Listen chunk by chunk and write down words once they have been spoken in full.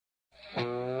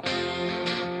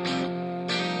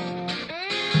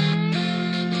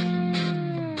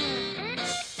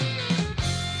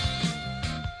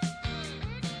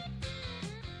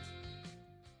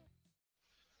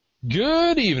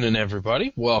Good evening,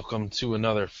 everybody. Welcome to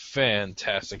another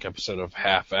fantastic episode of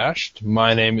Half-Ashed.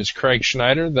 My name is Craig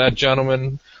Schneider. That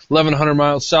gentleman, 1,100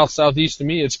 miles southeast of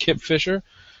me, is Kip Fisher.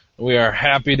 We are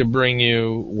happy to bring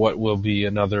you what will be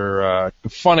another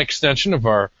fun extension of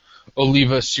our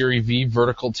Oliva Serie V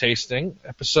vertical tasting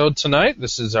episode tonight.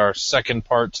 This is our second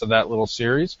part to that little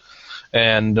series,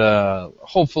 and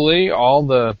hopefully all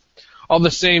the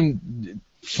same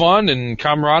fun and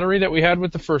camaraderie that we had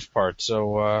with the first part.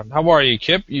 So, how are you,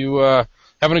 Kip? You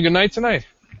having a good night tonight?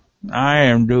 I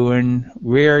am doing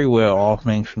very well, all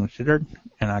things considered.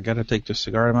 And I got to take this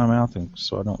cigar out of my mouth, and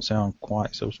so I don't sound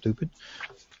quite so stupid.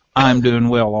 I'm doing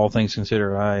well, all things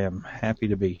considered. I am happy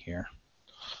to be here.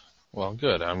 Well,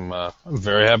 good. I'm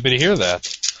very happy to hear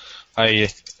that. I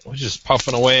was just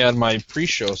puffing away on my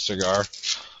pre-show cigar.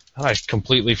 I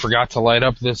completely forgot to light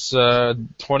up this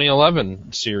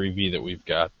 2011 Serie V that we've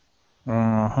got.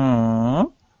 Uh-huh.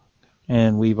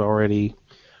 And we've already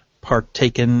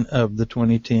partaken of the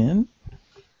 2010.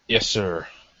 Yes, sir.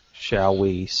 Shall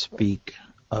we speak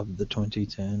of the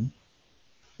 2010?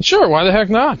 Sure, why the heck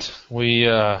not? We,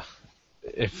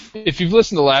 if you've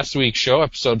listened to last week's show,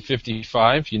 episode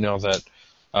 55, you know that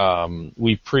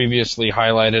we previously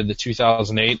highlighted the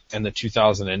 2008 and the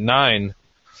 2009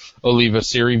 Oliva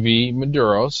Serie V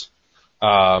Maduros,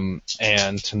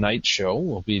 and tonight's show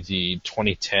will be the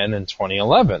 2010 and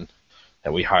 2011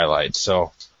 that we highlight.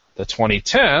 So the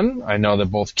 2010, I know that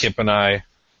both Kip and I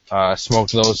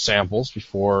smoked those samples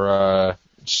before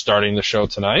starting the show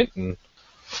tonight, and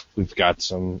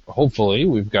hopefully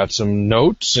we've got some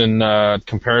notes and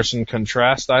comparison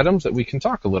contrast items that we can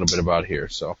talk a little bit about here.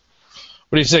 So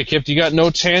what do you say, Kip? Do you got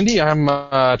notes handy? I'm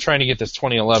trying to get this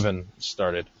 2011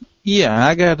 started. Yeah,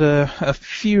 I got a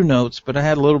few notes, but I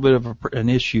had a little bit of an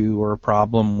issue or a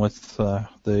problem with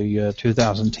the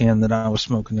 2010 that I was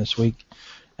smoking this week.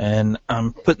 And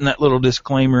I'm putting that little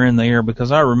disclaimer in there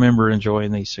because I remember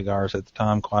enjoying these cigars at the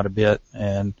time quite a bit.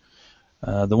 And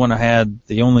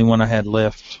the only one I had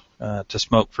left to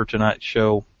smoke for tonight's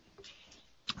show,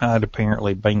 I'd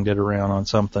apparently banged it around on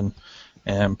something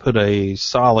and put a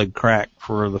solid crack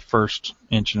for the first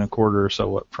 1.25 inches or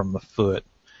so up from the foot.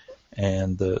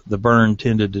 And the burn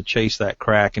tended to chase that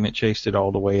crack, and it chased it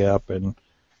all the way up. And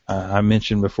I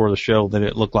mentioned before the show that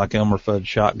it looked like Elmer Fudd's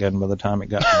shotgun by the time it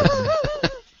got to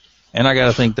the And I got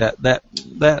to think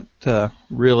that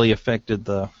really affected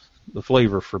the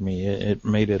flavor for me. It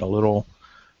made it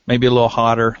maybe a little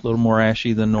hotter, a little more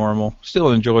ashy than normal. Still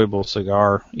an enjoyable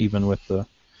cigar, even with the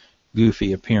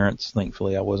goofy appearance.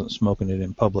 Thankfully, I wasn't smoking it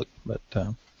in public, but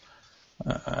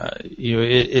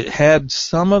it had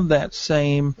some of that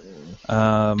same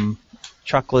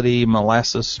chocolatey,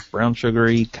 molasses, brown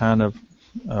sugary kind of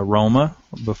aroma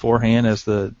beforehand as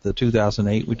the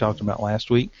 2008 we talked about last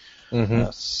week. Mm-hmm.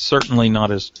 Certainly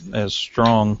not as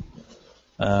strong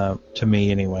to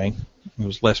me anyway. It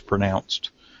was less pronounced,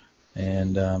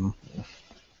 and had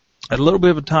a little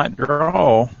bit of a tight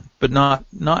draw, but not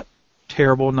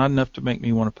terrible, not enough to make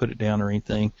me want to put it down or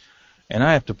anything. And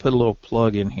I have to put a little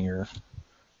plug in here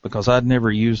because I'd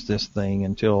never used this thing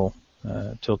until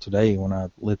today when I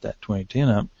lit that 2010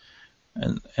 up.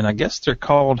 And I guess they're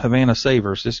called Havana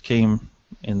Savers. This came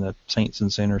in the Saints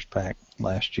and Sinners pack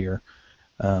last year.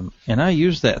 And I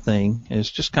used that thing. It's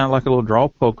just kind of like a little draw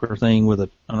poker thing with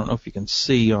I don't know if you can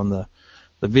see on the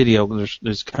video, but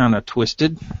there's kind of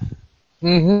twisted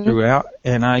throughout.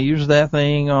 And I used that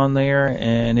thing on there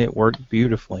and it worked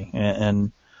beautifully.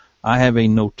 And I have a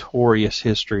notorious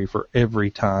history for every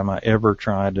time I ever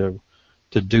tried to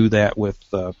do that with,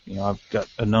 I've got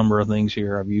a number of things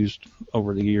here I've used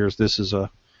over the years. This is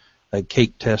a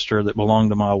cake tester that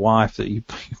belonged to my wife that you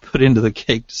put into the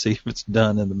cake to see if it's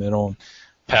done in the middle.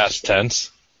 Past tense.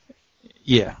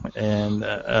 Yeah, and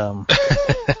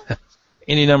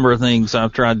any number of things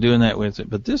I've tried doing that with it,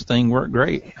 but this thing worked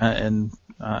great. I'm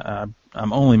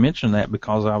only mentioning that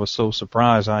because I was so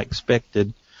surprised. I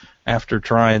expected after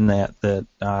trying that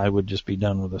I would just be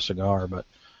done with a cigar, but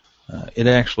it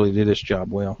actually did its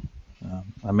job well.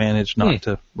 I managed not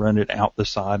to run it out the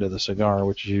side of the cigar,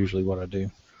 which is usually what I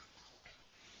do.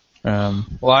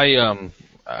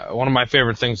 One of my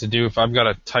favorite things to do if I've got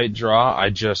a tight draw, I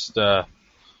just I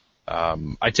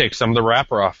take some of the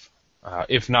wrapper off,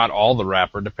 if not all the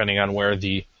wrapper, depending on where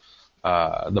the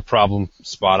problem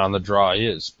spot on the draw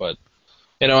is. But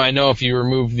I know if you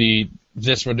remove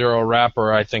this Maduro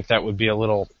wrapper, I think that would be a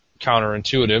little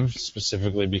counterintuitive,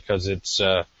 specifically because it's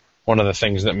one of the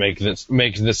things that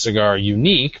makes this cigar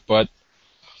unique. But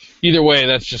either way,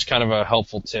 that's just kind of a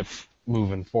helpful tip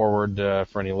moving forward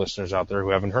for any listeners out there who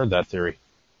haven't heard that theory.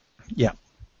 Yeah.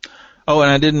 Oh,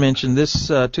 and I didn't mention this.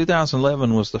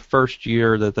 2011 was the first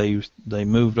year that they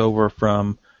moved over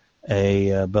from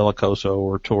a bellicoso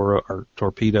or toro or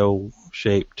torpedo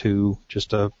shape to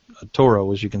just a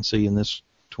toro, as you can see in this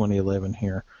 2011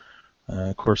 here.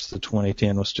 Of course, the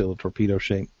 2010 was still a torpedo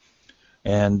shape.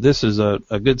 And this is a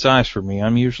good size for me.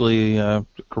 I'm usually a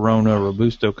Corona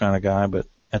Robusto kind of guy, but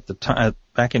at the time,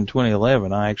 back in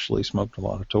 2011, I actually smoked a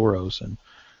lot of toros, and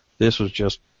this was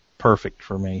just perfect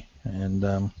for me. And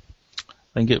I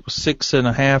think it was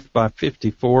 6.5 by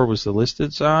 54 was the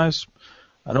listed size.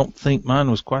 I don't think mine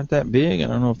was quite that big. I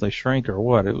don't know if they shrank or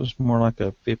what. It was more like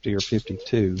a 50 or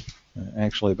 52.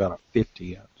 Actually, about a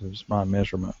 50 was my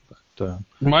measurement. But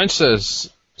mine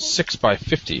says 6 by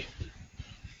 50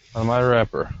 on my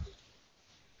wrapper.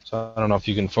 So I don't know if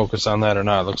you can focus on that or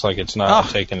not. It looks like it's not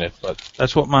taking it, but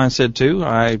that's what mine said too.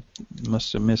 I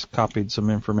must have miscopied some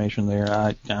information there.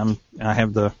 I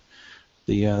have the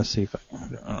see if I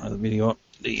don't have the video up.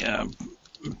 The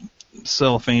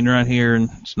cellophane right here, and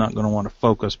it's not going to want to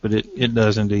focus, but it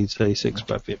does indeed say 6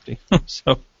 by 50.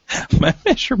 So my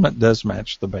measurement does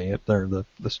match the band or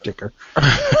the sticker.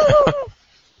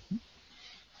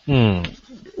 Well, no.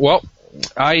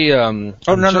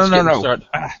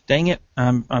 Dang it!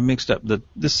 I mixed up.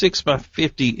 The 6 by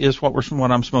 50 is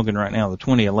what I'm smoking right now. The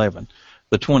 2011.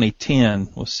 The 2010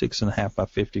 was 6.5 by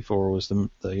 54 was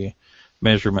the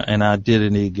measurement, and I did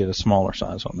indeed get a smaller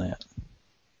size on that.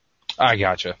 I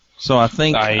gotcha. So I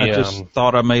think I just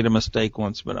thought I made a mistake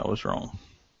once, but I was wrong.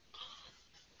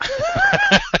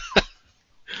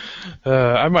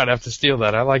 I might have to steal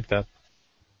that. I like that.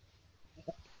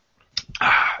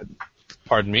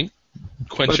 Pardon me.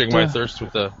 Quenching my thirst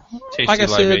with a tasty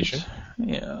libation.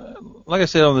 Like I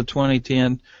said, on the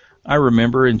 2010, I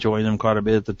remember enjoying them quite a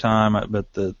bit at the time,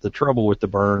 but the trouble with the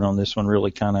burn on this one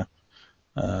really kind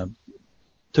of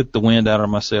took the wind out of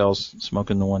my sails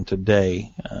smoking the one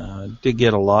today. Did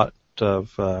get a lot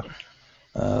of,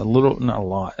 a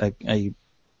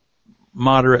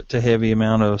moderate to heavy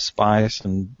amount of spice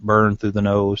and burn through the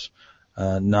nose.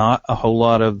 Not a whole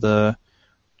lot of the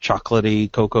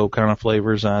chocolatey cocoa kind of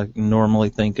flavors I normally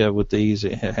think of with these.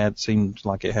 It seemed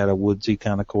like it had a woodsy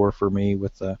kind of core for me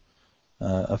with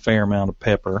a fair amount of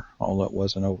pepper, although it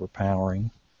wasn't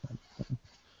overpowering.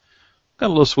 Got a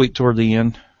little sweet toward the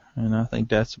end. And I think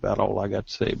that's about all I got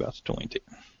to say about the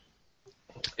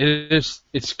 2010.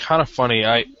 It's kind of funny.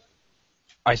 I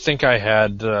think I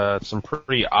had some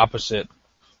pretty opposite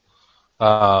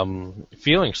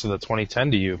feelings to the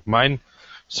 2010 to you. Mine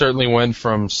certainly went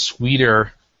from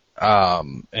sweeter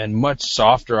and much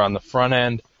softer on the front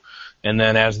end, and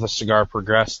then as the cigar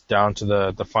progressed down to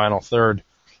the final third,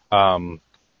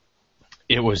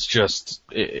 it was just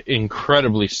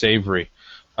incredibly savory.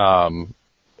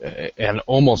 And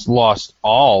almost lost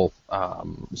all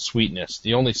sweetness.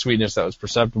 The only sweetness that was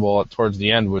perceptible towards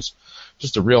the end was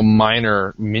just a real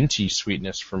minor minty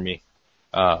sweetness for me,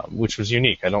 which was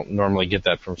unique. I don't normally get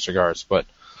that from cigars. But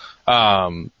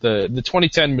the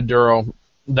 2010 Maduro,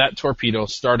 that torpedo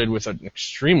started with an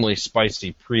extremely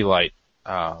spicy pre-light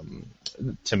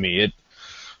to me.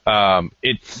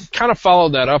 It kind of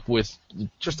followed that up with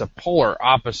just a polar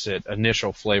opposite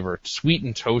initial flavor, sweet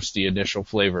and toasty initial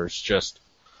flavors, just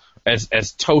as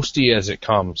toasty as it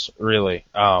comes, really.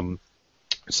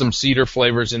 Some cedar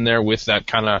flavors in there with that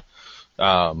kind of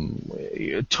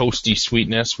toasty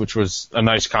sweetness, which was a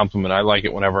nice compliment. I like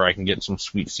it whenever I can get some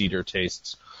sweet cedar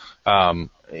tastes.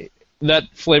 That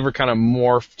flavor kind of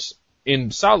morphed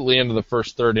solidly into the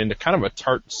first third into kind of a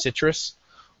tart citrus,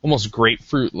 almost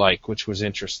grapefruit-like, which was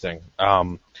interesting.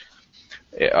 A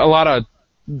lot of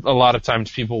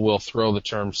times people will throw the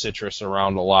term citrus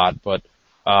around a lot, but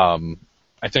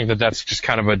I think that's just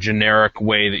kind of a generic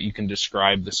way that you can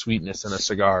describe the sweetness in a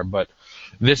cigar, but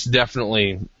this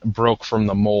definitely broke from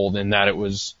the mold in that it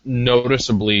was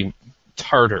noticeably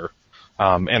tartar,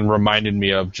 and reminded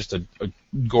me of just a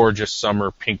gorgeous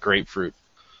summer pink grapefruit.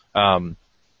 Into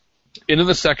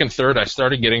the second third, I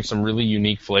started getting some really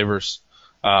unique flavors.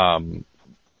 I'm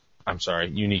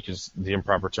sorry, unique is the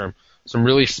improper term. Some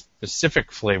really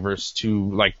specific flavors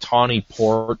to like tawny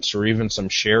ports or even some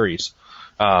sherries.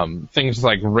 Things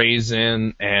like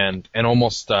raisin and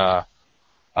almost like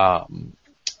an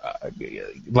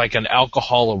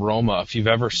alcohol aroma. If you've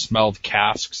ever smelled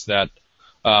casks that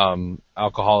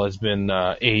alcohol has been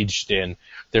aged in,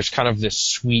 there's kind of this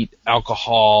sweet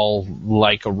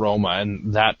alcohol-like aroma,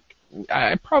 and that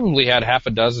I probably had half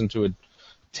a dozen to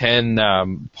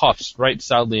 10 puffs right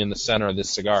solidly in the center of this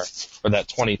cigar, or that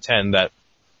 2010 that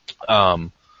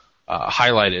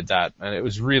highlighted that, and it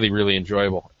was really, really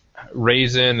enjoyable.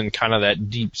 Raisin and kind of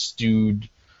that deep stewed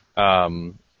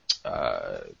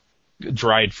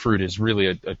dried fruit is really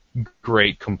a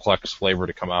great complex flavor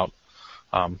to come out.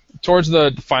 Towards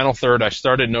the final third, I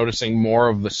started noticing more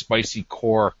of the spicy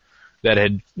core that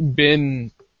had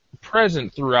been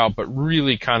present throughout, but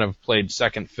really kind of played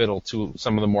second fiddle to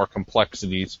some of the more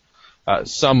complexities,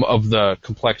 some of the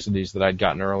complexities that I'd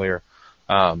gotten earlier.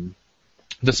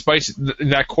 The spice,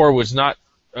 that core was not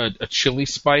a chili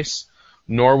spice,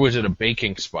 nor was it a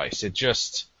baking spice.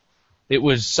 It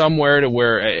was somewhere to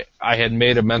where I had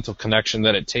made a mental connection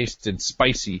that it tasted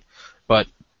spicy, but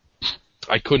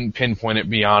I couldn't pinpoint it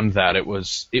beyond that. It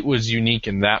was unique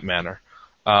in that manner.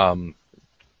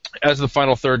 As the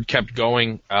final third kept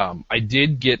going, I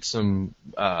did get some,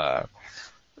 I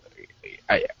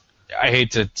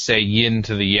hate to say yin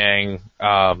to the yang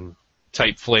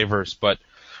type flavors, but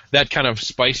that kind of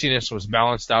spiciness was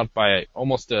balanced out by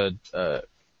almost a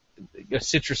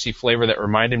citrusy flavor that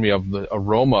reminded me of the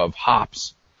aroma of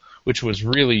hops, which was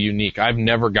really unique. I've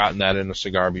never gotten that in a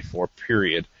cigar before,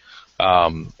 period.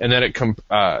 And then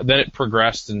it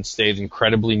progressed and stayed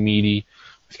incredibly meaty,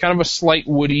 with kind of a slight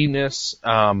woodiness,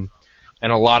 and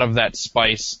a lot of that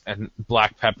spice and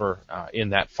black pepper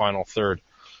in that final third.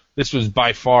 This was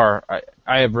by far,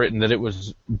 I have written that it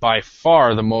was by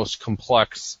far the most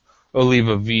complex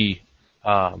Oliva V,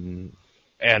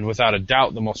 and without a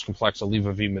doubt the most complex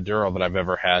Oliva V Maduro that I've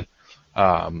ever had.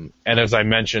 And as I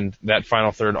mentioned, that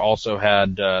final third also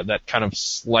had that kind of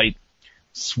slight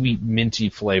sweet minty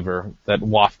flavor that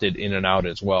wafted in and out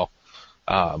as well.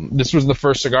 This was the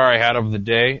first cigar I had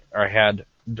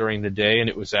during the day, and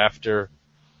it was after,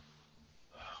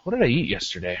 what did I eat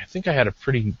yesterday? I think I had a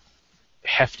pretty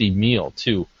hefty meal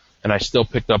too, and I still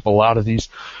picked up a lot of these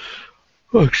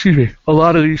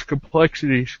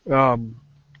complexities.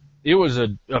 It was a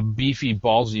beefy,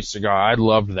 ballsy cigar. I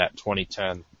loved that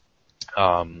 2010.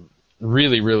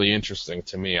 Really, really interesting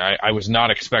to me. I was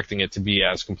not expecting it to be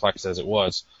as complex as it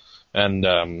was. And,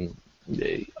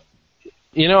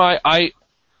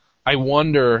 I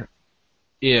wonder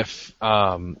if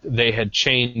they had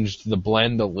changed the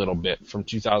blend a little bit from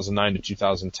 2009 to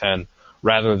 2010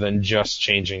 rather than just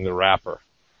changing the wrapper.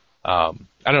 I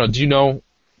don't know. Do you know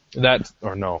that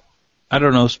or no? I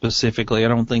don't know specifically. I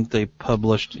don't think they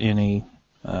published any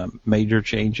major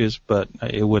changes, but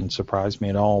it wouldn't surprise me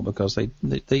at all because they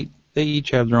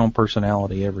each have their own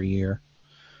personality every year.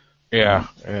 Yeah.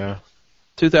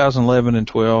 2011 and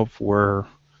 12 were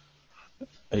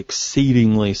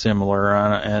exceedingly similar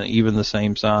and even the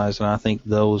same size, and I think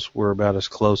those were about as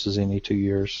close as any 2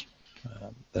 years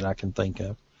that I can think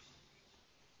of.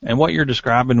 And what you're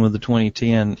describing with the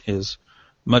 2010 is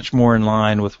much more in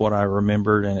line with what I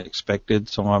remembered and expected,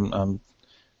 so I'm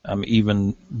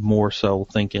even more so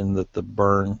thinking that the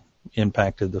burn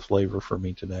impacted the flavor for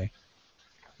me today.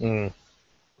 Well,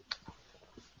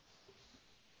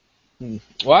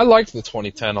 I liked the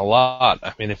 2010 a lot.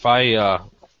 I mean, if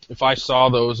I saw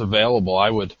those available, I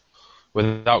would,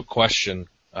 without question,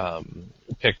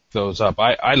 pick those up.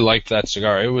 I liked that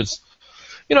cigar. It was,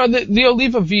 the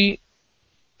Oliva V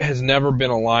has never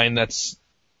been a line that's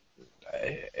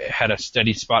had a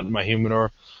steady spot in my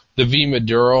humidor. The V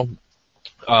Maduro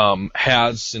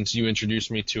has, since you introduced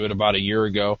me to it about a year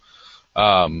ago,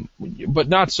 but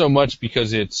not so much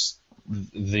because it's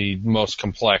the most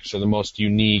complex or the most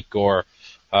unique or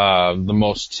the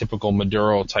most typical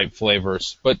Maduro type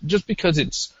flavors, but just because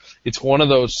it's one of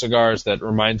those cigars that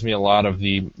reminds me a lot of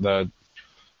the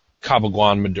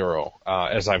Cabaguan Maduro,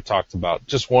 as I've talked about.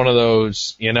 Just one of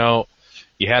those,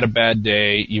 you had a bad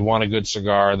day, you want a good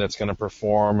cigar that's going to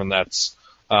perform, and that's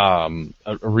a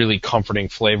really comforting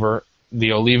flavor.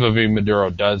 The Oliva V Maduro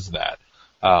does that.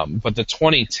 But the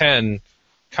 2010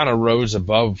 kind of rose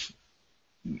above,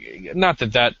 not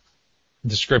that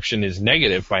description is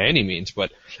negative by any means,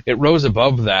 but it rose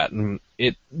above that, and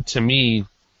it, to me,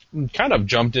 kind of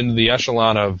jumped into the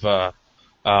echelon of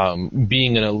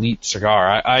being an elite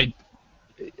cigar.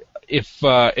 If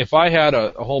I had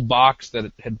a whole box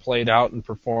that had played out and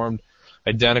performed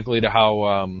identically to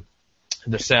how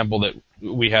the sample that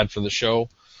we had for the show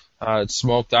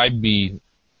smoked, I'd be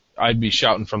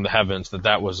shouting from the heavens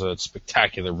that was a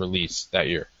spectacular release that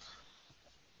year.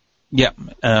 Yeah.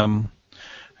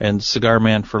 And Cigar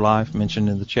Man for Life mentioned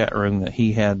in the chat room that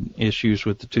he had issues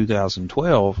with the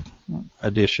 2012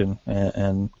 edition,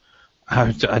 and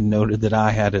I noted that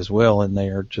I had as well in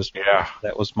there.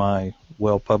 That was my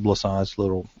well-publicized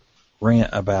little rant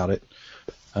about it.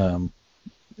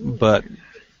 But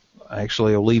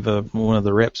actually, Oliva, one of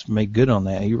the reps, made good on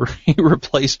that. He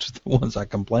replaced the ones I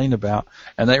complained about,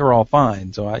 and they were all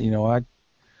fine. So I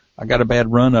got a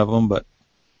bad run of them, but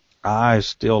I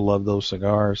still love those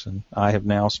cigars, and I have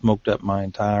now smoked up my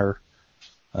entire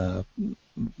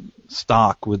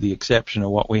stock, with the exception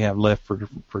of what we have left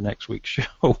for next week's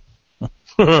show.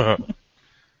 But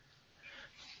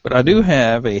I do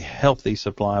have a healthy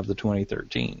supply of the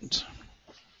 2013s,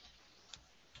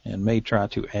 and may try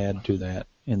to add to that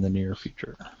in the near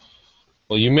future.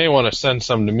 Well, you may want to send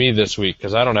some to me this week,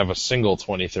 because I don't have a single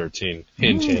 2013.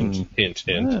 Hint, hint, hint,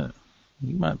 hint. Yeah.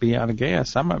 You might be out of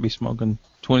gas. I might be smoking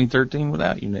 2013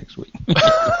 without you next week.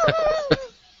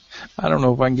 I don't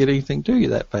know if I can get anything to you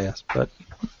that fast, but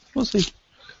we'll see.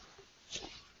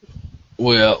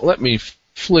 Well, let me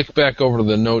flick back over to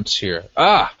the notes here.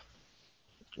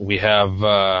 We have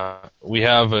a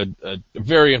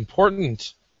very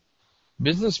important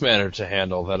business matter to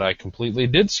handle that I completely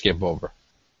did skip over.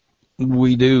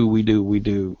 We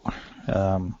do.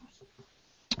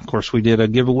 Of course, we did a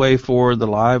giveaway for the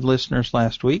live listeners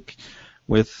last week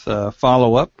with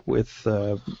follow-up with,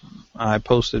 I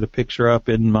posted a picture up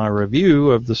in my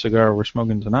review of the cigar we're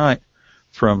smoking tonight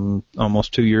from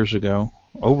almost 2 years ago,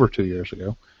 over 2 years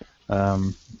ago,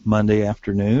 Monday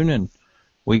afternoon, and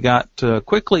we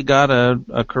quickly got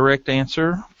a correct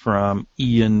answer from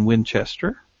Ian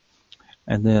Winchester,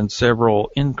 and then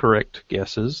several incorrect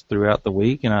guesses throughout the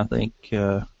week, and I think,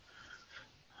 I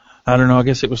don't know, I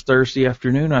guess it was Thursday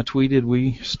afternoon, I tweeted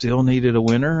we still needed a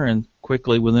winner, and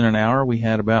quickly within an hour we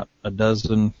had about a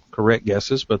dozen correct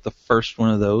guesses, but the first one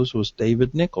of those was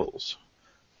David Nichols.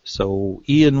 So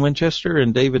Ian Winchester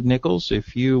and David Nichols,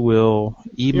 if you will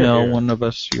email one of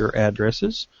us your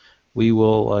addresses, we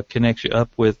will connect you up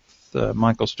with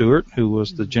Michael Stewart, who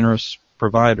was the generous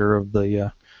provider of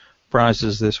the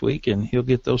prizes this week, and he'll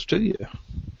get those to you.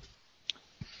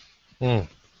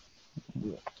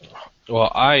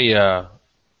 Well, I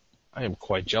am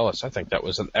quite jealous. I think that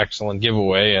was an excellent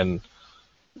giveaway and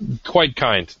quite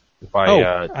kind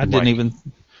by I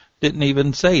didn't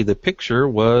even say the picture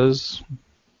was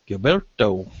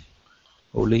Gilberto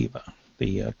Oliva,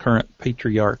 the current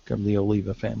patriarch of the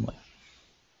Oliva family.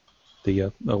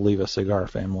 The Oliva cigar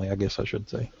family, I guess I should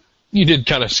say. You did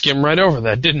kind of skim right over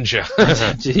that, didn't you?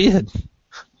 I did.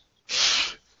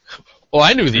 Well,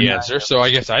 I knew the answer, so I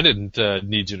guess I didn't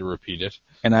need you to repeat it.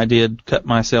 And I did cut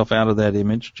myself out of that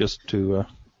image just to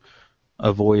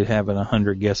avoid having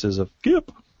 100 guesses of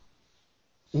Gip.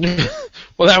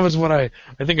 Well, that was what I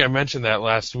think I mentioned that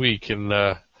last week, and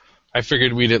I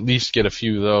figured we'd at least get a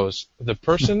few of those. The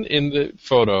person in the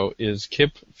photo is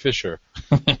Kip Fisher.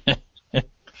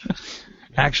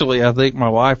 Actually, I think my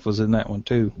wife was in that one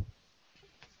too.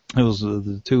 It was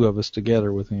the two of us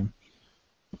together with him.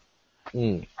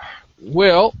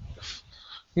 Well,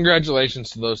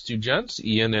 congratulations to those two gents,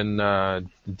 Ian and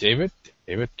David.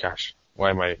 Gosh,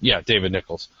 why am I? Yeah, David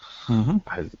Nichols.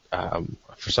 Mm-hmm.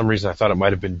 For some reason, I thought it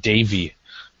might have been Davey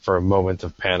for a moment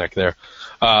of panic there.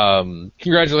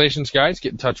 Congratulations, guys.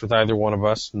 Get in touch with either one of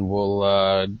us, and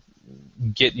we'll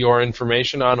get your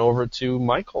information on over to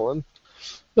Michael, and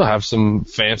you'll have some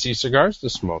fancy cigars to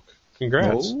smoke.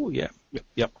 Congrats. Oh, yeah.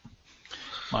 Yep.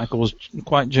 Michael was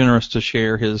quite generous to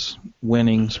share his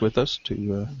winnings with us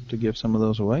to give some of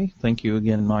those away. Thank you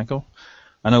again, Michael.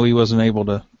 I know he wasn't able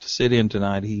to sit in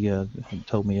tonight. He had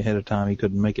told me ahead of time he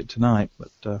couldn't make it tonight,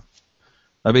 but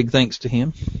a big thanks to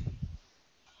him.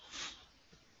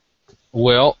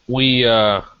 Well, we've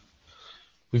got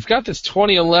this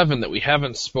 2011 that we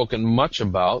haven't spoken much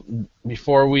about.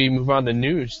 Before we move on to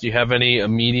news, do you have any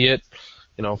immediate,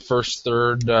 first,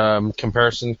 third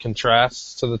comparison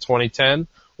contrasts to the 2010,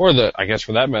 or I guess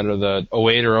for that matter, the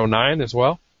 08 or 09 as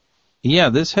well? Yeah,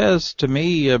 this has to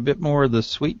me a bit more of the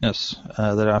sweetness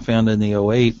that I found in the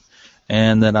 08,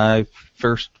 and that I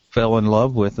first fell in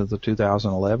love with at the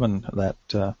 2011.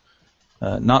 That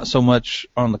not so much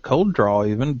on the cold draw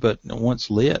even, but once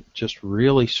lit, just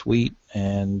really sweet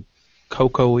and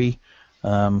cocoa-y.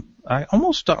 I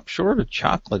almost stopped short of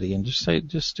chocolatey and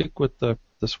just stick with the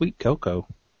sweet cocoa.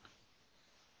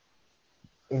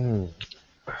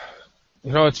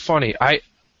 It's funny. I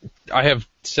have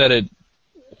said it,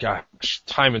 gosh,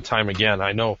 time and time again.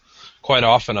 I know quite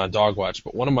often on Dog Watch,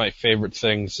 but one of my favorite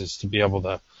things is to be able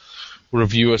to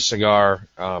review a cigar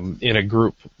in a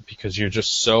group, because you're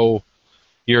just so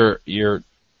your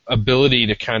ability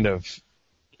to kind of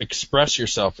express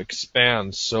yourself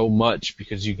expands so much,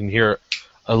 because you can hear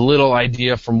a little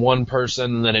idea from one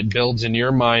person, and then it builds in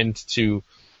your mind to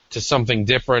something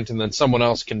different, and then someone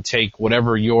else can take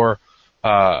whatever your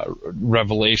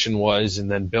revelation was and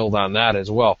then build on that as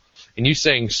well. And you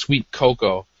saying sweet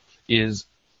cocoa is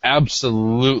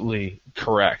absolutely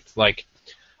correct. Like,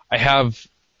 I have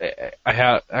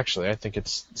actually, I think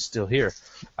it's still here.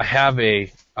 I have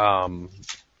a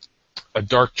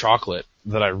dark chocolate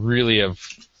that I really have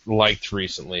liked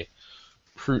recently.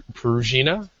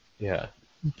 Perugina? Yeah.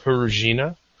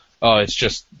 Perugina. Oh,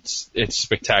 it's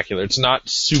spectacular. It's not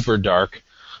super dark,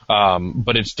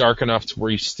 but it's dark enough to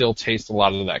where you still taste a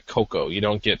lot of that cocoa. You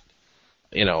don't get,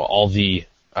 all the,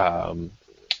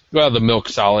 the milk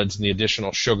solids and the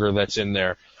additional sugar that's in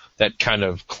there that kind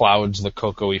of clouds the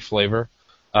cocoa-y flavor.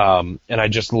 And I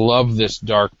just love this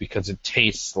dark because it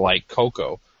tastes like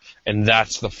cocoa. And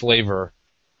that's the flavor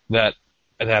that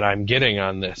I'm getting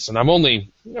on this. And I'm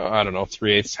only,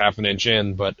 3/8, half an inch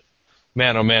in, but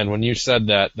man, oh man, when you said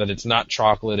that it's not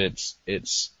chocolate,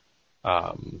 it's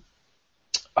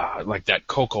like that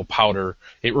cocoa powder,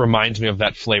 it reminds me of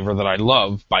that flavor that I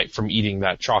love from eating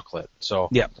that chocolate. So,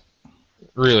 yeah,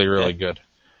 really, really good.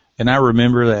 And I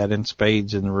remember that in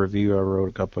spades in the review I wrote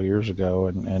a couple of years ago,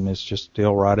 and it's just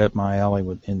still right up my alley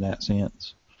in that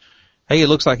sense. Hey, it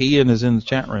looks like Ian is in the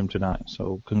chat room tonight,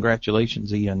 so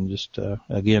congratulations, Ian. Just,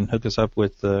 again, hook us up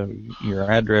with your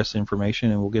address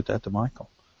information, and we'll get that to Michael.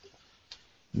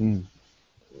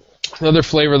 Another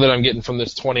flavor that I'm getting from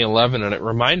this 2011, and it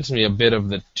reminds me a bit of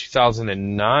the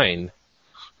 2009,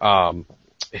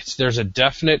 there's a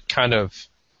definite kind of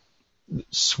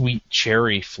sweet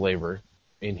cherry flavor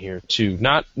in here, too.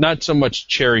 Not so much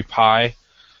cherry pie,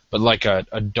 but like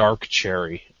a dark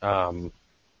cherry.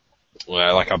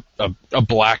 Like a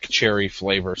black cherry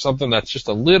flavor, something that's just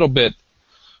a little bit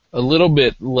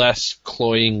less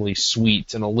cloyingly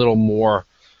sweet and a little more,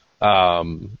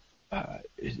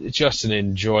 it's just an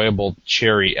enjoyable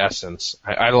cherry essence.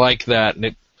 I like that, and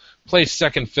it plays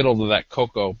second fiddle to that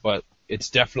cocoa, but it's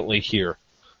definitely here.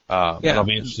 And I'll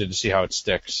be interested to see how it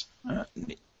sticks.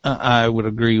 I would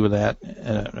agree with that,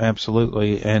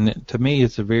 absolutely. And to me,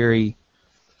 it's a very,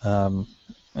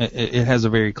 it has a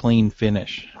very clean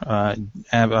finish. I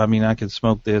mean, I could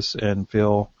smoke this and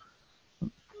feel,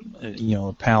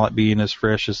 the palate being as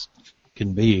fresh as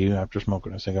can be after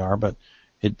smoking a cigar, but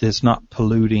it's not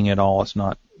polluting at all. It's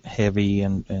not heavy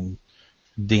and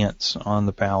dense on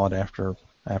the palate after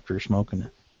smoking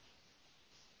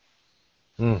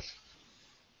it.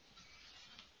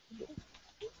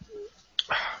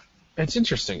 It's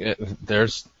interesting.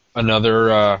 There's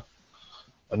another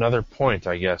point,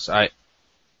 I guess. I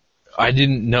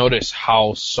didn't notice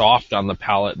how soft on the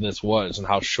palate this was and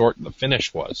how short the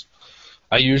finish was.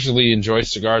 I usually enjoy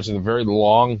cigars with a very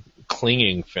long,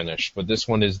 clinging finish, but this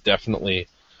one is definitely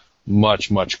much,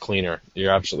 much cleaner.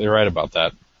 You're absolutely right about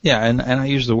that. Yeah, and I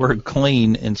use the word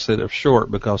clean instead of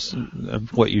short because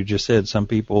of what you just said. Some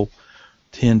people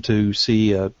tend to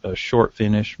see a short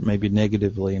finish maybe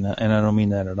negatively, and I don't mean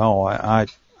that at all. I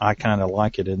kind of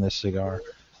like it in this cigar.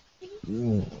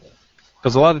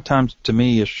 Because a lot of times, to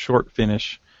me, a short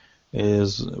finish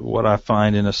is what I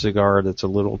find in a cigar that's a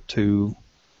little too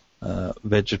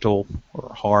vegetal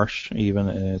or harsh even,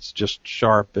 and it's just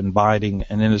sharp and biting,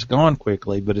 and then it's gone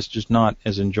quickly, but it's just not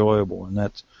as enjoyable, and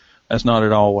that's not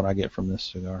at all what I get from this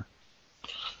cigar.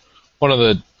 One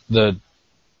of the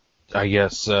I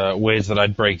guess ways that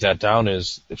I'd break that down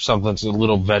is if something's a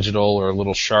little vegetal or a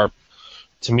little sharp,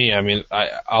 to me, I mean,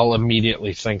 I'll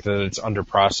immediately think that it's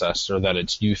underprocessed or that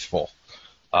it's youthful.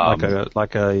 Like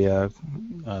a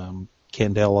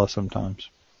Candela sometimes.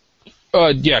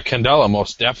 Yeah, Candela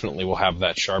most definitely will have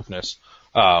that sharpness.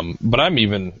 But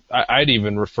I'd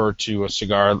even refer to a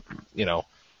cigar,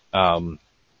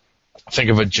 think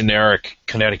of a generic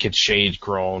Connecticut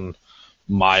shade-grown,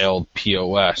 mild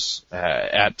POS.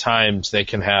 At times they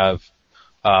can have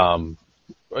a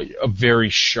very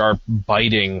sharp,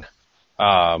 biting,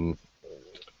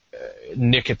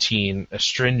 nicotine,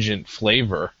 astringent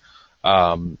flavor.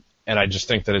 And I just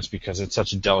think that it's because it's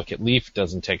such a delicate leaf,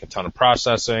 doesn't take a ton of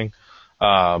processing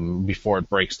before it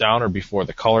breaks down or before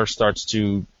the color starts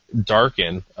to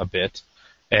darken a bit.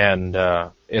 And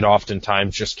it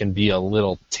oftentimes just can be a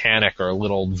little tannic or a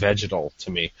little vegetal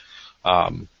to me.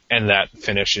 And that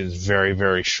finish is very,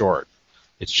 very short.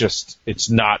 It's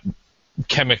not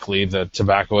chemically, the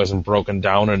tobacco isn't broken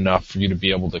down enough for you to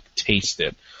be able to taste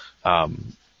it.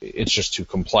 It's just too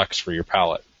complex for your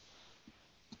palate.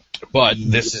 But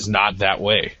this is not that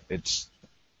way. It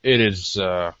is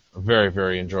very,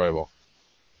 very enjoyable.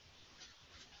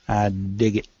 I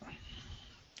dig it.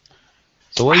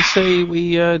 So what do you say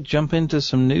we jump into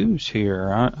some news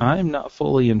here? I'm not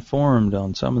fully informed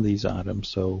on some of these items,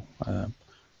 so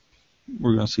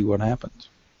we're going to see what happens.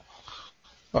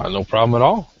 No problem at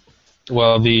all.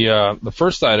 Well, the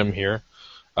first item here,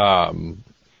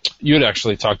 you had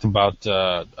actually talked about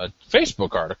a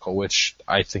Facebook article, which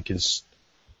I think is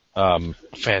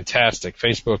fantastic.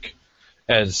 Facebook,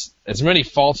 as many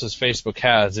faults as Facebook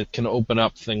has, it can open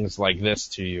up things like this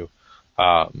to you.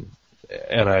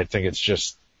 And I think it's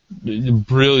just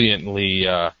brilliantly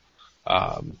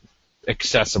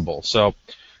accessible. So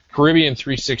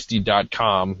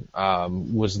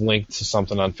Caribbean360.com was linked to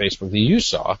something on Facebook that you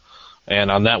saw,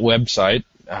 and on that website,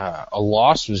 a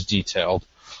loss was detailed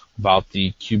about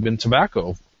the Cuban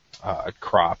tobacco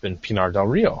crop in Pinar del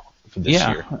Rio for this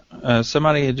year.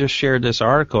 Somebody had just shared this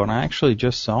article, and I actually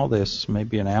just saw this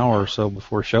maybe an hour or so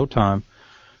before showtime,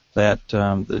 that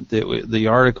the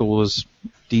article was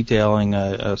detailing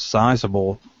a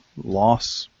sizable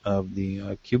loss of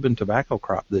the Cuban tobacco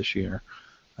crop this year,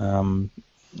 in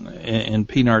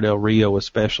Pinar del Rio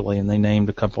especially, and they named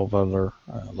a couple of other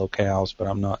locales, but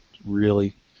I'm not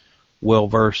really well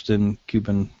versed in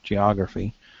Cuban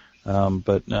geography.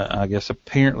 But I guess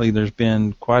apparently there's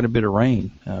been quite a bit of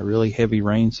rain, really heavy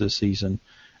rains this season,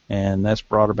 and that's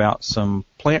brought about some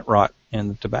plant rot in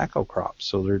the tobacco crops.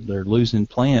 So they're losing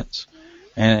plants,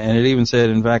 and it even said,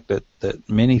 in fact, that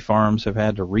many farms have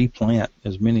had to replant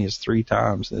as many as 3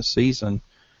 times this season,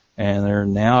 and they're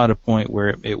now at a point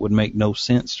where it would make no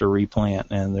sense to replant,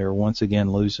 and they're once again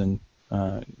losing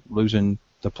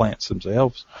the plants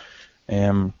themselves.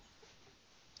 And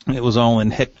it was all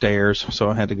in hectares, so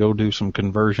I had to go do some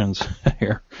conversions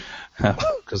here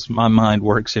because my mind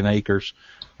works in acres.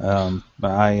 But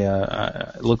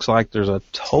it looks like there's a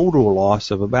total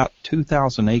loss of about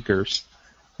 2,000 acres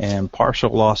and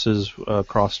partial losses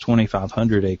across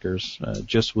 2,500 acres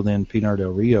just within Pinar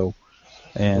del Rio.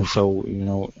 And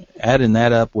so, adding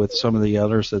that up with some of the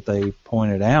others that they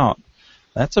pointed out,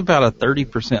 that's about a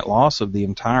 30% loss of the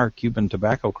entire Cuban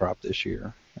tobacco crop this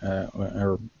year,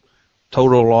 or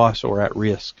total loss or at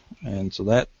risk. And so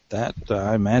that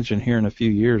I imagine here in a few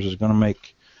years is going to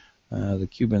make the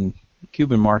Cuban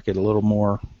market a little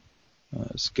more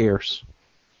scarce.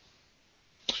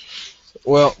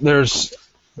 Well, there's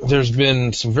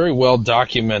been some very well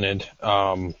documented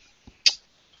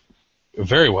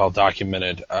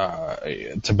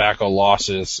tobacco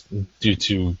losses due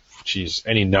to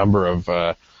any number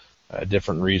of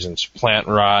different reasons. Plant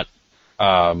rot,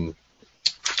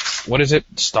 what is it?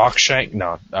 Stalk shank?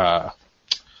 No. I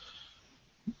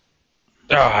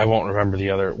won't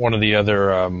remember one of the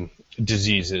other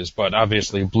diseases, but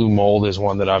obviously blue mold is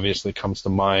one that obviously comes to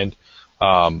mind.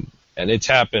 And it's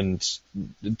happened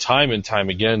time and time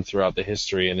again throughout the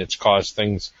history, and it's caused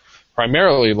things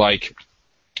primarily like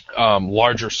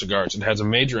larger cigars. It has a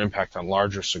major impact on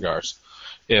larger cigars.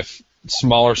 If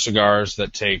smaller cigars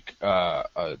that take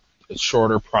a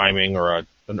shorter priming or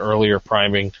an earlier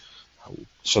priming,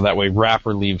 so that way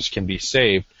wrapper leaves can be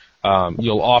saved,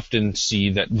 you'll often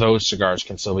see that those cigars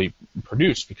can still be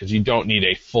produced because you don't need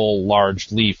a full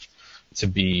large leaf to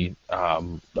be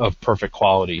of perfect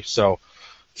quality. So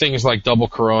things like double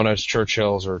Coronas,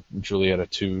 Churchills, or Julietta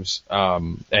IIs,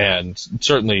 and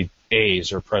certainly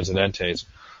A's or Presidentes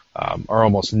are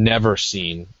almost never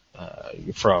seen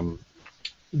from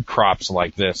crops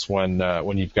like this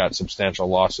when you've got substantial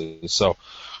losses. So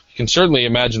you can certainly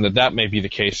imagine that may be the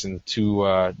case in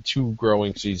two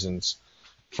growing seasons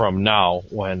from now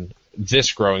when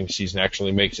this growing season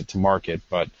actually makes it to market.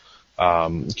 But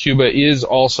Cuba is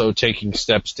also taking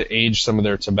steps to age some of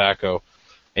their tobacco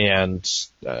and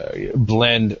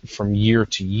blend from year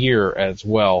to year as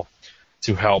well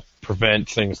to help prevent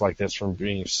things like this from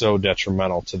being so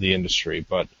detrimental to the industry.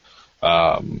 But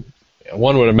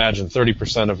one would imagine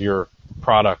 30% of your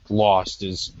product lost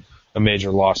is a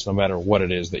major loss no matter what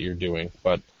it is that you're doing.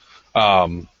 But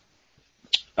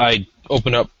I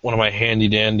opened up one of my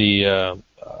handy-dandy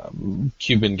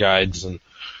Cuban guides, and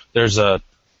there's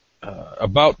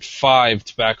about 5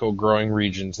 tobacco growing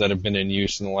regions that have been in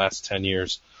use in the last 10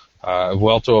 years.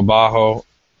 Vuelta Abajo,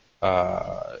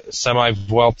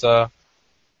 Semi-Vuelta,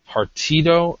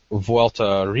 Partido,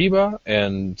 Vuelta Arriba,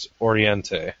 and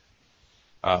Oriente.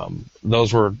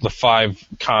 Those were the 5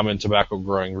 common tobacco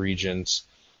growing regions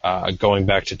going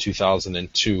back to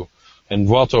 2002. And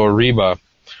Vuelta Arriba,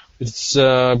 it's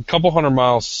a couple hundred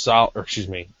miles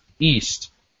east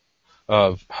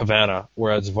of Havana,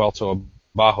 whereas Vuelta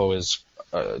Abajo is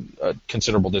a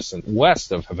considerable distance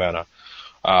west of Havana.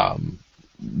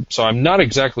 So I'm not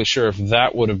exactly sure if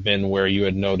that would have been where you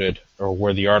had noted, or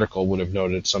where the article would have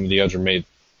noted some of the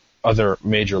other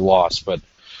major loss, but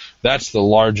that's the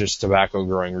largest tobacco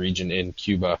growing region in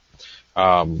Cuba.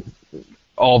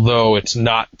 Although it's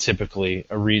not typically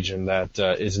a region that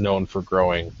is known for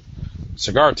growing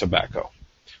cigar tobacco,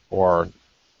 or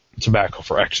tobacco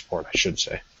for export, I should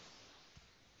say.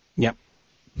 Yep.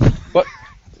 But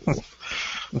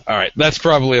all right, that's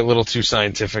probably a little too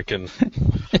scientific and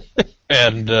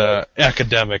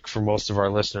academic for most of our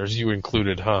listeners, you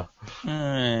included, huh?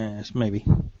 Maybe.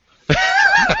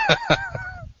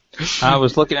 I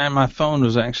was looking at my phone,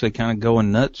 was actually kind of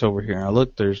going nuts over here. I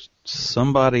looked, there's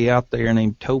somebody out there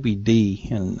named Toby D,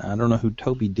 and I don't know who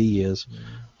Toby D is,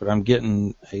 but I'm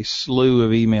getting a slew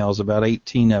of emails, about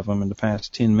 18 of them in the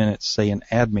past 10 minutes, saying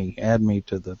add me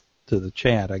to the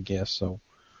chat, I guess. So,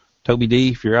 Toby D,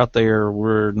 if you're out there,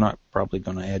 we're not probably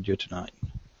going to add you tonight.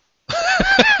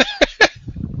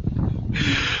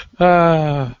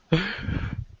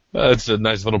 That's a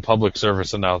nice little public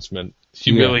service announcement.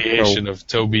 Humiliation of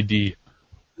Toby D.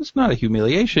 It's not a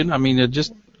humiliation. I mean, I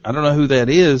don't know who that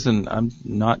is, and I'm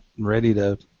not ready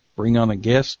to bring on a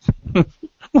guest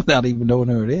without even knowing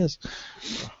who it is.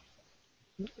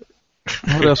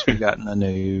 What else we got in the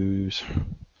news?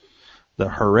 The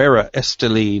Herrera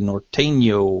Esteli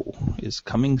Norteño is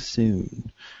coming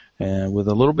soon, and with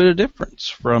a little bit of difference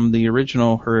from the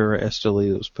original Herrera Esteli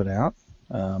that was put out.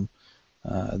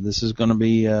 This is going to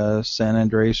be San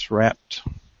Andres wrapped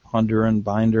Honduran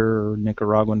binder or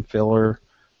Nicaraguan filler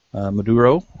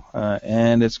Maduro,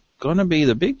 and it's going to be,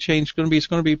 the big change it's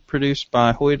going to be produced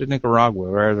by Hoya de Nicaragua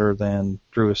rather than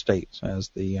Drew Estates as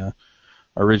the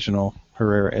original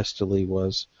Herrera Esteli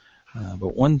was.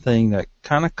 But one thing that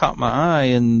kind of caught my eye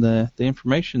in the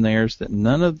information there is that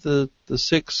none of the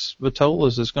 6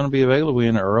 Vitolas that's going to be available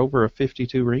in are over a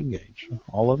 52 ring gauge.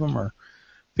 All of them are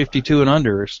 52 and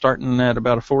under, starting at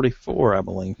about a 44, I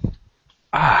believe.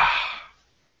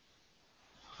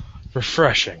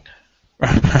 Refreshing.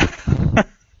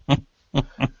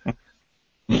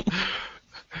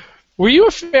 Were you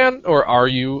a fan, or are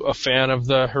you a fan of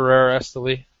the Herrera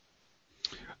Esteli?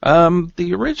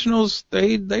 The originals,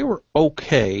 they were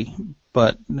okay,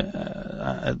 but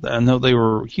I know they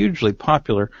were hugely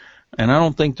popular, and I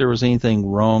don't think there was anything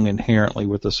wrong inherently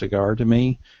with the cigar to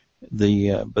me.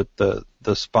 But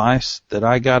the spice that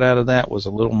I got out of that was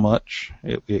a little much.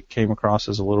 It came across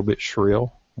as a little bit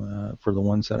shrill for the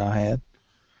ones that I had.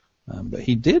 But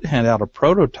he did hand out a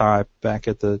prototype back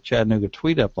at the Chattanooga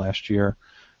Tweet Up last year.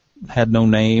 Had no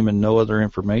name and no other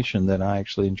information that I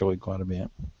actually enjoyed quite a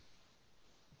bit.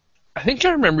 I think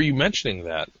I remember you mentioning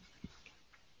that.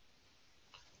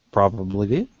 Probably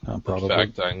did. In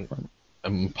fact,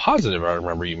 I'm positive I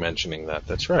remember you mentioning that.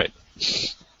 That's right.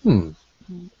 It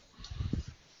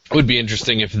would be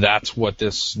interesting if that's what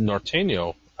this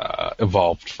Norteño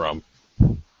evolved from.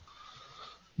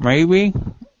 Maybe,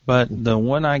 but the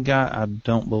one I got, I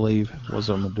don't believe was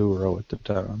a Maduro at the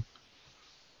time.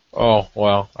 Oh,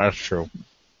 well, that's true.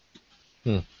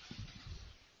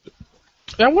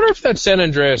 I wonder if that San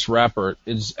Andreas wrapper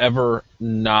is ever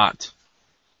not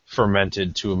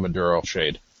fermented to a Maduro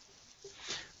shade.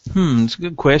 It's a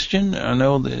good question. I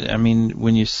know that,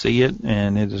 when you see it,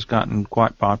 and it has gotten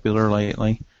quite popular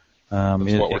lately. That's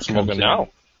what we're smoking now.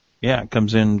 Yeah, it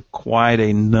comes in quite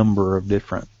a number of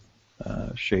different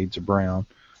shades of brown.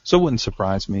 So it wouldn't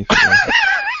surprise me if it was.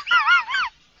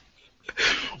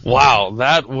 Wow,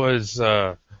 that was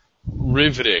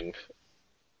riveting.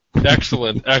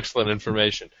 Excellent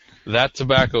information. That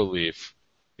tobacco leaf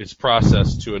is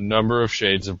processed to a number of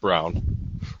shades of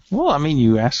brown. Well,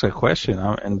 you asked a question,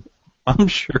 and I'm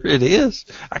sure it is.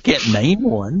 I can't name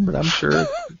one, but I'm sure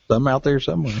some out there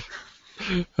somewhere.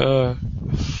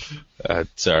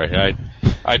 Sorry,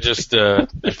 I just I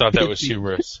thought that was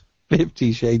humorous.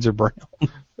 50 Shades of Brown.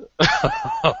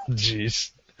 Oh,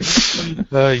 jeez.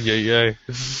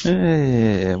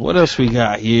 Hey, what else we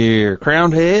got here?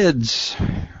 Crowned heads.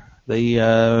 They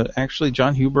actually,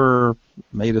 John Huber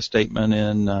made a statement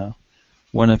in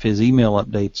one of his email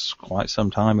updates quite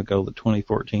some time ago that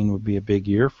 2014 would be a big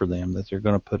year for them, that they're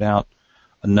going to put out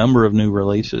a number of new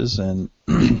releases, and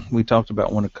we talked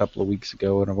about one a couple of weeks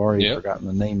ago, and I've already forgotten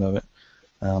the name of it.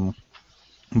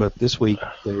 But this week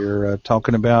they're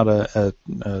talking about a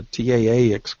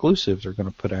TAA exclusive they're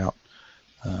going to put out.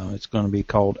 It's going to be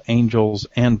called Angel's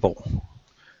Anvil,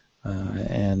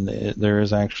 and there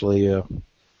is actually a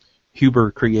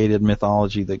Huber-created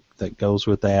mythology that goes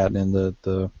with that, and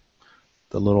the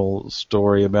little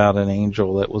story about an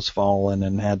angel that was fallen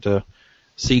and had to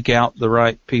seek out the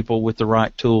right people with the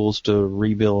right tools to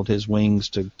rebuild his wings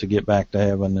to get back to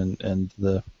heaven, and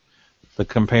the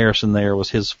comparison there was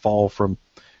his fall from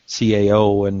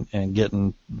CAO and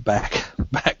getting back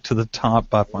to the top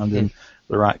by finding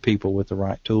the right people with the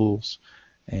right tools.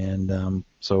 And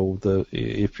so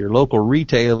if your local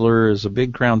retailer is a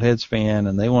big Crowned Heads fan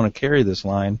and they want to carry this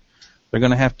line, they're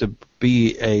going to have to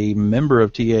be a member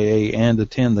of TAA and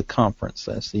attend the conference.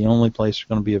 That's the only place they're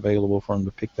going to be available for them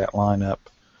to pick that line up.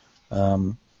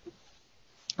 And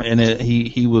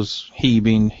he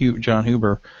being John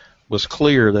Huber, was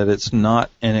clear that it's not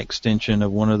an extension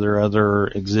of one of their other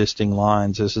existing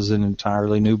lines. This is an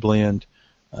entirely new blend,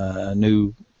 a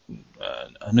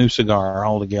new cigar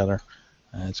altogether.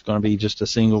 It's going to be just a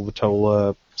single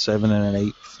vitola, 7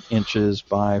 1/8 inches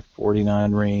by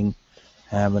 49 ring,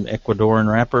 have an Ecuadorian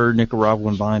wrapper,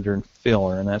 Nicaraguan binder, and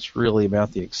filler, and that's really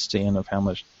about the extent of how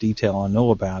much detail I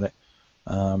know about it.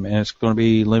 And it's going to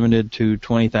be limited to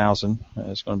 20,000.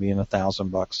 It's going to be in 1,000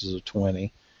 boxes of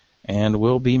 20, and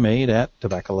will be made at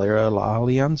Tabacalera La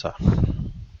Alianza.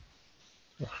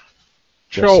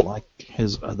 Just like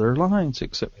his other lines,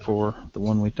 except for the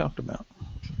one we talked about.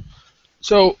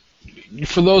 So,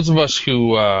 for those of us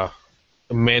who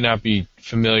may not be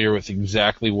familiar with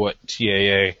exactly what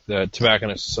TAA, the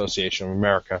Tobacconists Association of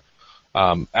America,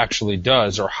 actually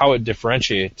does, or how it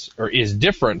differentiates or is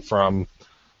different from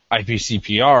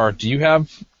IPCPR, do you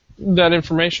have that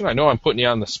information? I know I'm putting you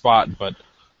on the spot, but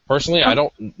personally, I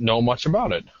don't know much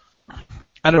about it.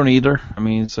 I don't either. I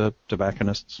mean, it's a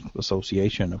Tobacconists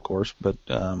Association, of course, but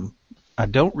I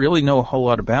don't really know a whole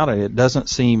lot about it. It doesn't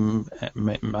seem,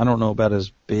 I don't know about as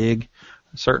big,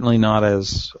 certainly not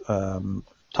as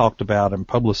talked about and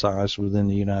publicized within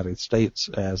the United States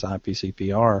as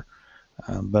IPCPR.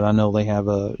 But I know they have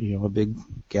a big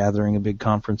gathering, a big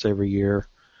conference every year.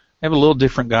 They have a little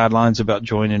different guidelines about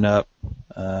joining up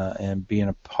and being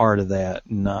a part of that.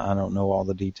 No, I don't know all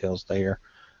the details there.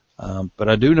 But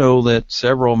I do know that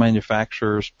several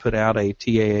manufacturers put out a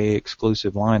TAA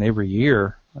exclusive line every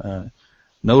year.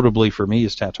 Notably for me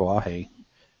is Tatuaje,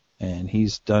 and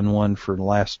he's done one for the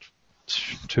last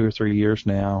 2 or 3 years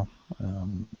now.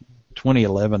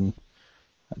 2011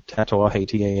 Tatuaje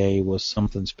TAA was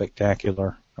something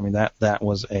spectacular. I mean, that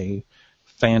was a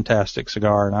fantastic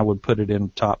cigar, and I would put it in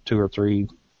top 2 or 3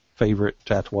 favorite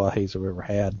Tatuajes I've ever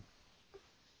had.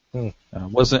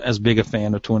 Wasn't as big a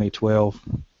fan of 2012.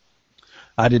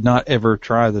 I did not ever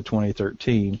try the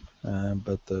 2013,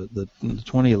 but the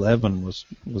 2011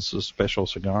 was a special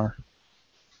cigar.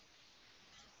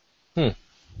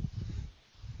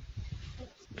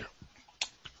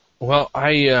 Well,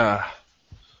 I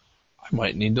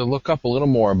might need to look up a little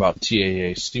more about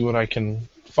TAA, see what I can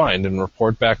find, and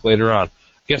report back later on.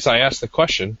 I guess I asked the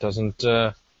question. Doesn't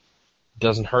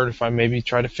hurt if I maybe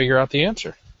try to figure out the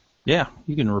answer. Yeah,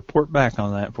 you can report back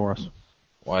on that for us.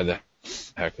 Why the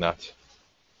heck not?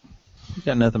 You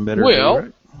got nothing better well, to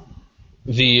do,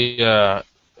 right?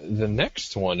 The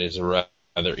next one is a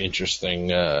rather interesting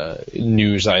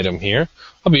news item here.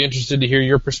 I'll be interested to hear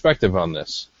your perspective on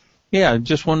this. Yeah,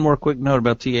 just one more quick note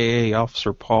about TAA.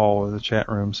 Officer Paul in the chat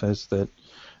room says that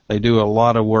they do a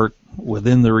lot of work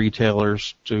within the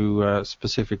retailers to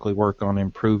specifically work on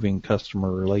improving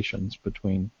customer relations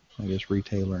between, I guess,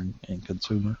 retailer and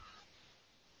consumer.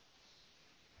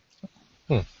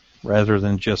 Rather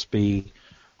than just be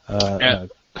a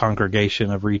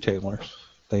congregation of retailers.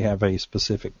 They have a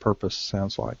specific purpose,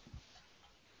 sounds like.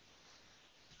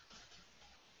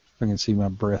 I can see my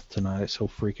breath tonight. It's so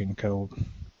freaking cold.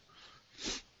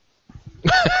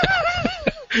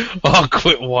 Oh,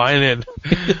 quit whining.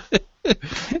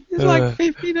 It's like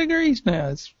 50 degrees now.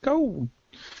 It's cold.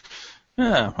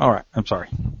 All right. I'm sorry.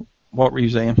 What were you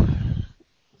saying?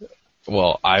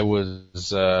 Well, I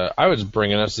was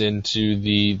bringing us into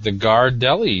the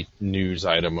Gardelli news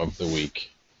item of the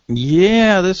week.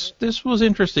 Yeah, this was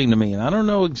interesting to me, and I don't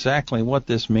know exactly what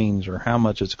this means or how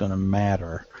much it's going to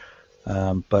matter.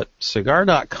 But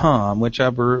Cigar.com, which I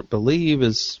believe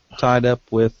is tied up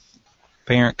with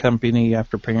parent company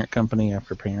after parent company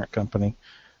after parent company,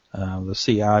 the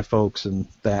CI folks and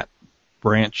that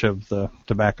branch of the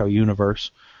tobacco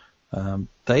universe,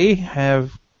 they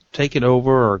have taken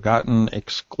over or gotten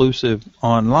exclusive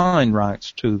online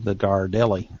rights to the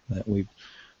Gardelli that we've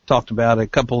talked about a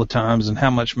couple of times and how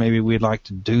much maybe we'd like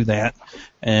to do that.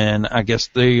 And I guess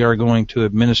they are going to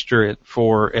administer it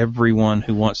for everyone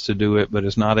who wants to do it but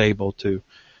is not able to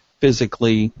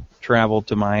physically travel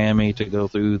to Miami to go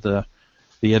through the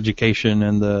education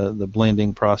and the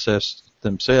blending process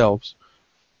themselves,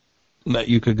 that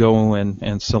you could go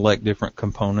and select different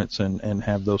components and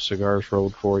have those cigars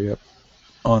rolled for you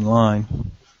online.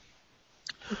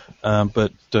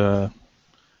 But the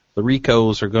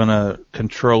Ricos are going to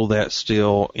control that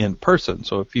still in person.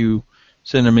 So if you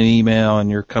send them an email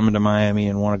and you're coming to Miami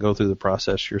and want to go through the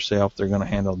process yourself, they're going to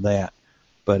handle that.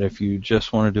 But if you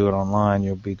just want to do it online,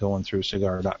 you'll be going through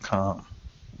Cigar.com.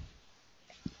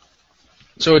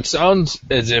 So it sounds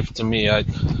as if to me, I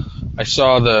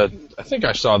think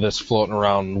I saw this floating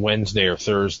around Wednesday or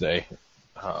Thursday.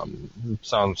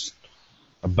 Sounds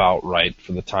about right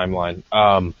for the timeline.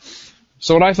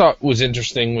 So what I thought was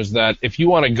interesting was that if you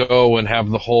want to go and have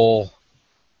the whole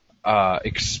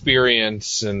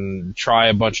experience and try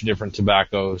a bunch of different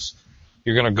tobaccos,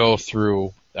 you're going to go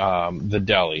through the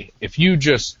deli. If you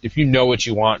know what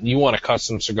you want, and you want a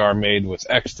custom cigar made with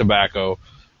X tobacco,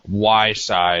 Y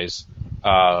size,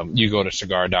 you go to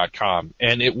cigar.com,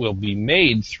 and it will be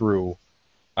made through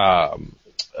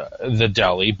the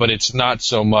deli, but it's not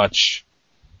so much.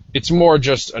 It's more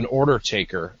just an order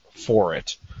taker for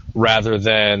it, rather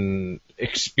than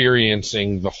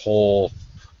experiencing the whole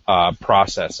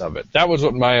process of it. That was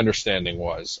what my understanding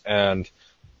was, and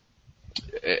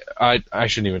I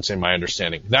shouldn't even say my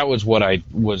understanding. That was what I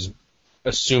was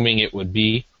assuming it would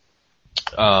be.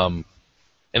 And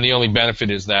the only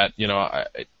benefit is that,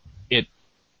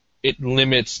 it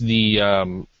limits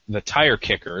the tire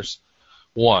kickers,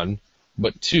 one,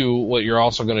 but two, what you're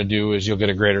also going to do is you'll get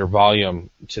a greater volume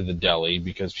to the deli,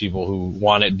 because people who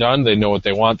want it done, they know what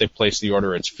they want, they place the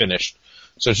order, it's finished.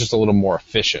 So it's just a little more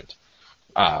efficient.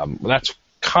 That's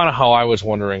kind of how I was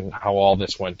wondering how all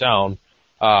this went down.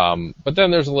 But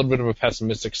then there's a little bit of a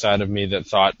pessimistic side of me that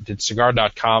thought, did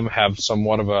cigar.com have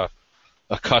somewhat of a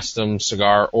custom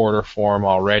cigar order form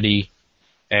already,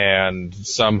 and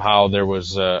somehow there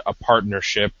was a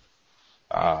partnership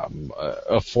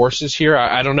of forces here?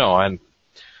 I don't know. I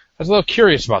was a little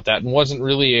curious about that and wasn't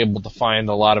really able to find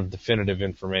a lot of definitive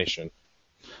information.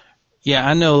 Yeah,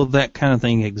 I know that kind of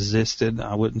thing existed.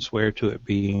 I wouldn't swear to it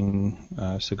being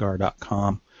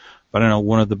cigar.com. But I know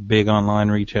one of the big online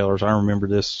retailers, I remember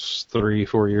this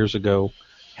 3-4 years ago,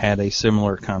 had a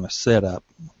similar kind of setup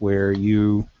where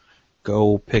you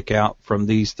go pick out from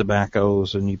these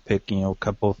tobaccos and you pick, a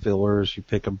couple of fillers, you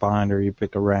pick a binder, you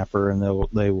pick a wrapper, and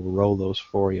they will roll those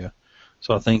for you.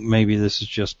 So I think maybe this is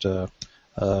just a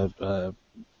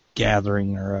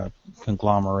gathering or a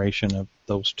conglomeration of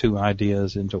those two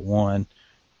ideas into one,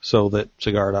 so that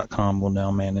cigar.com will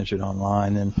now manage it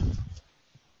online and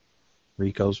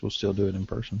Rico's will still do it in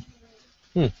person.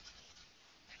 Well,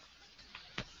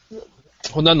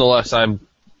 nonetheless, I'm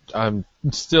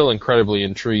still incredibly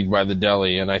intrigued by the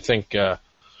deli, and I think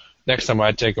next time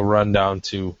I take a run down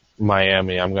to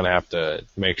Miami, I'm going to have to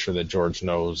make sure that George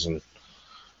knows,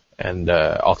 and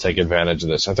I'll take advantage of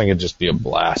this. I think it'd just be a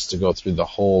blast to go through the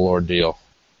whole ordeal.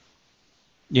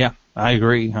 Yeah, I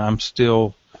agree. I'm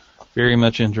still very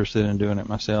much interested in doing it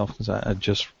myself, because I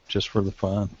just for the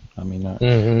fun. I mean,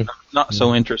 I'm not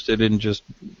so interested in just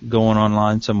going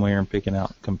online somewhere and picking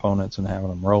out components and having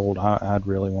them rolled. I'd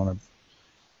really want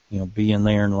to, be in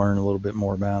there and learn a little bit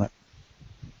more about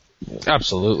it.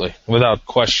 Absolutely, without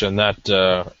question. That's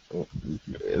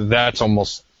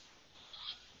almost.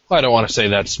 Well, I don't want to say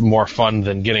that's more fun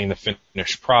than getting the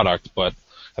finished product, but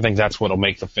I think that's what'll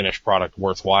make the finished product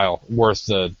worthwhile, worth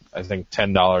the, I think,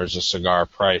 $10 a cigar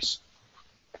price.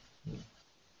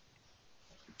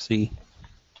 See.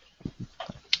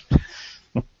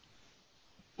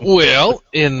 Well,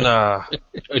 in a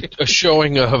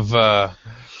showing of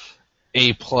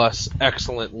A-plus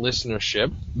excellent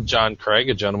listenership, John Craig,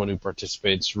 a gentleman who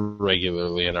participates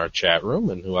regularly in our chat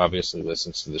room and who obviously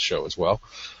listens to the show as well,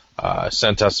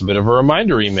 sent us a bit of a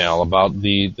reminder email about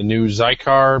the new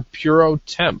Zycar Puro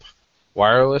Temp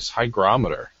wireless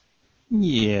hygrometer.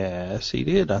 Yes, he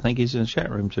did. I think he's in the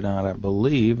chat room tonight, I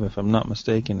believe. If I'm not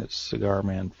mistaken, it's Cigar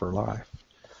Man for Life.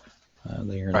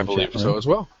 I believe so as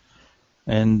well.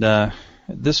 And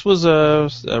this was a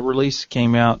release that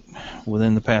came out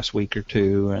within the past week or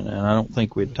two, and I don't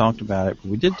think we'd talked about it, but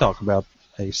we did talk about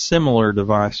a similar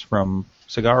device from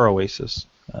Cigar Oasis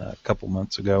a couple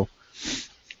months ago,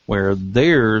 where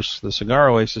the Cigar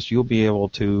Oasis, you'll be able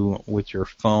to, with your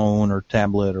phone or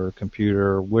tablet or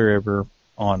computer or wherever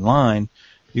online,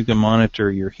 you can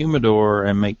monitor your humidor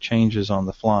and make changes on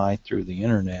the fly through the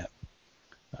internet.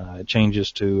 It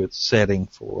changes to its setting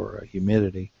for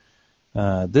humidity.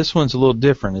 This one's a little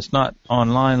different. It's not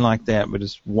online like that, but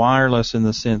it's wireless in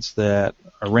the sense that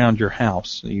around your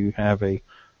house you have a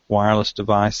wireless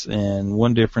device, and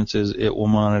one difference is it will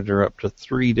monitor up to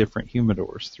 3 different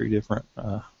humidors, 3 different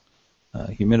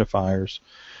humidifiers,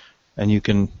 and you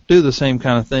can do the same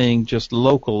kind of thing just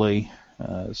locally.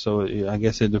 So I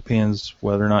guess it depends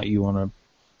whether or not you want to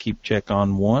keep check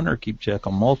on one or keep check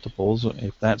on multiples,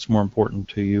 if that's more important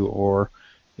to you, or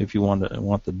if you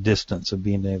want the distance of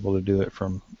being able to do it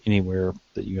from anywhere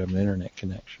that you have an internet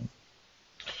connection.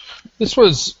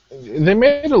 They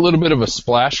made a little bit of a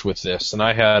splash with this, and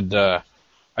I'd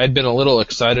been a little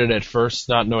excited at first,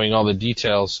 not knowing all the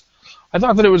details. I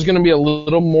thought that it was going to be a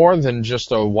little more than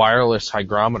just a wireless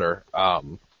hygrometer. I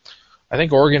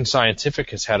think Oregon Scientific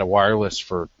has had a wireless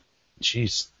for,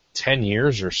 10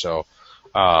 years or so,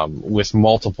 with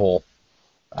multiple,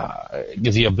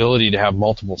 the ability to have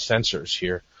multiple sensors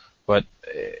here. But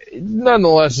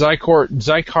nonetheless,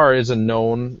 Zycar is a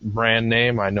known brand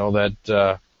name. I know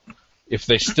that if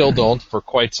they still don't for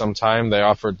quite some time, they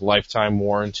offered lifetime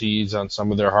warranties on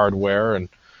some of their hardware. And,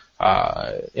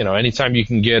 anytime you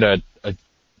can get a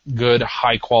good,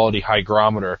 high-quality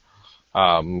hygrometer,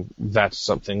 that's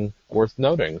something worth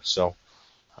noting. So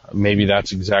maybe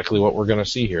that's exactly what we're going to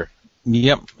see here.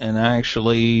 Yep, and I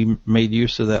actually made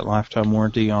use of that lifetime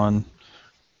warranty on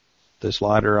this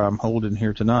lighter I'm holding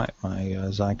here tonight, my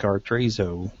Zycar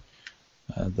Trezo.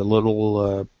 The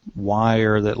little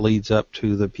wire that leads up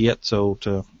to the piezo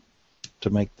to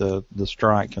make the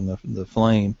strike and the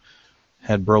flame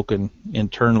had broken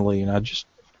internally, and I just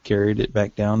carried it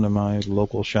back down to my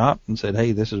local shop and said,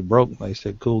 "Hey, this is broke." They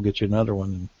said, "Cool, get you another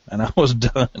one," and I was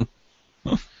done.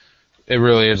 It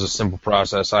really is a simple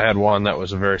process. I had one that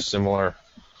was a very similar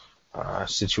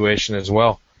situation as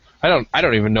well. I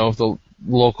don't even know if the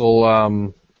local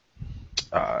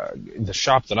the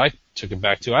shop that I took it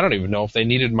back to, I don't even know if they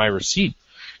needed my receipt.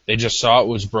 They just saw it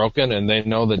was broken, and they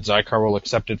know that Zycar will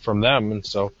accept it from them, and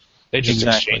so they just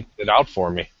exchanged it out for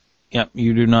me. Yep,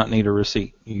 you do not need a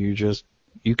receipt. You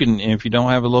can, if you don't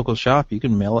have a local shop, you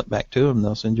can mail it back to them.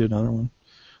 They'll send you another one.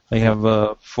 They have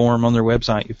a form on their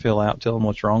website you fill out, tell them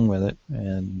what's wrong with it,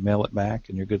 and mail it back,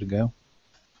 and you're good to go.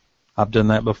 I've done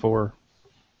that before.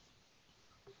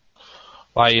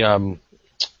 Not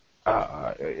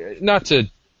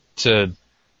to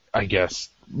I guess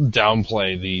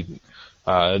downplay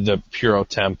the Puro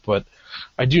Temp, but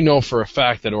I do know for a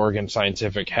fact that Oregon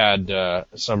Scientific had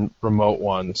some remote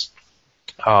ones.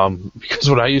 Because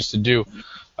what I used to do,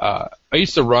 I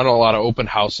used to run a lot of open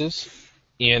houses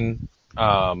in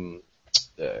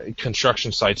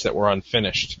construction sites that were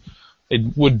unfinished.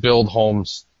 It would build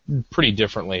homes pretty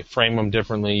differently, frame them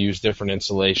differently, use different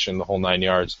insulation, the whole 9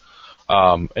 yards.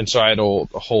 And so I had to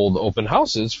hold open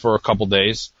houses for a couple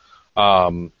days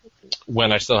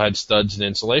when I still had studs and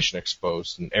insulation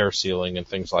exposed and air sealing and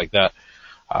things like that.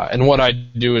 And what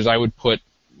I'd do is I would put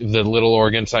the little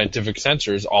Oregon Scientific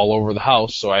sensors all over the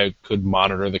house so I could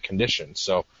monitor the conditions.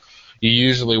 So you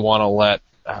usually want to let,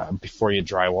 before you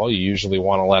drywall, you usually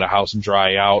want to let a house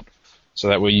dry out so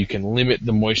that way you can limit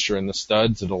the moisture in the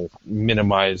studs. It'll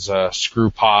minimize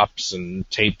screw pops and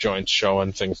tape joints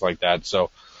showing, things like that. So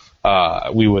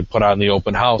we would put on the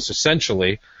open house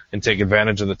essentially and take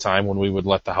advantage of the time when we would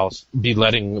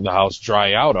letting the house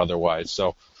dry out otherwise.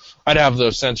 So I'd have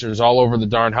those sensors all over the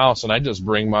darn house, and I'd just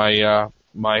bring my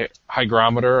my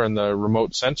hygrometer and the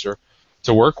remote sensor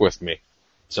to work with me.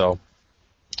 So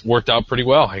worked out pretty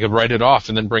well. I could write it off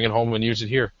and then bring it home and use it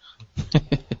here.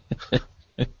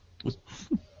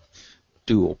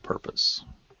 Dual purpose.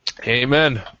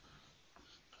 Amen.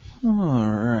 All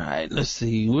right, let's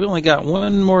see. We only got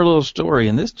one more little story,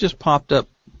 and this just popped up.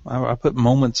 I put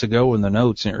moments ago in the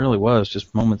notes, and it really was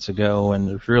just moments ago, and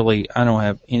it's really, I don't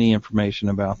have any information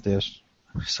about this,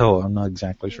 so I'm not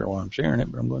exactly sure why I'm sharing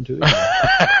it, but I'm going to.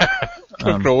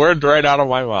 The word right out of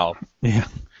my mouth. Yeah.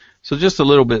 So just a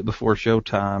little bit before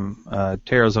showtime,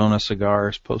 Terrazona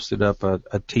Cigars posted up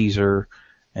a teaser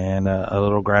and a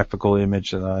little graphical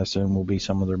image that I assume will be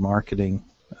some of their marketing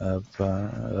of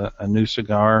a new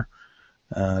cigar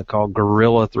called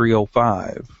Gorilla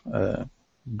 305.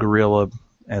 Gorilla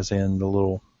as in the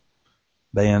little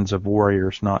bands of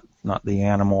warriors, not the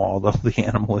animal, although the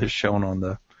animal is shown on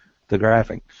the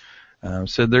graphic.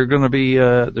 So there's going to be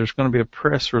a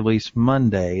press release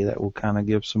Monday that will kind of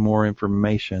give some more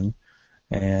information.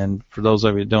 And for those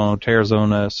of you who don't know,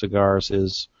 Terrazona Cigars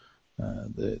is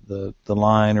the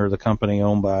line or the company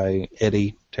owned by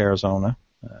Eddie Terrazona.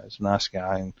 He's a nice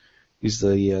guy, and he's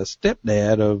the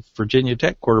stepdad of Virginia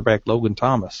Tech quarterback Logan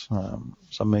Thomas.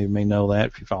 Some of you may know that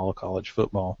if you follow college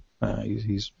football.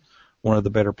 He's one of the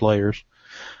better players.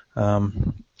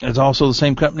 It's also the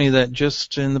same company that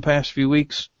just in the past few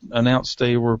weeks announced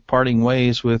they were parting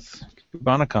ways with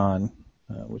Cubanicon,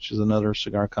 which is another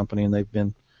cigar company, and they've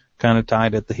been kind of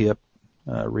tied at the hip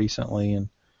recently. And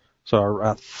so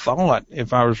I thought,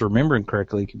 if I was remembering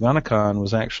correctly, Cubanicon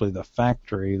was actually the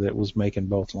factory that was making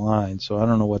both lines. So I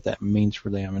don't know what that means for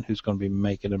them and who's going to be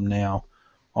making them now,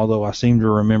 although I seem to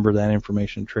remember that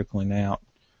information trickling out.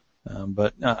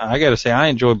 But I got to say, I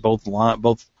enjoy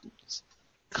both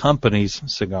companies'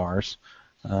 cigars.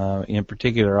 In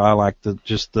particular, I like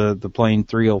the plain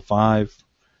 305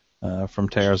 from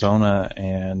Terrazona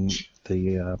and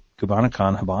the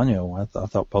Cubanicon Habano. I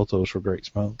thought both those were great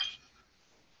smokes.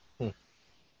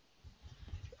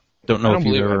 Don't know if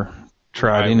you've ever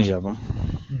tried any of them.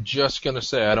 Just going to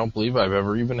say, I don't believe I've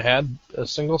ever even had a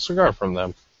single cigar from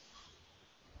them.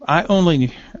 I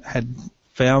only had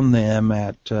found them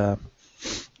at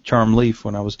Charm Leaf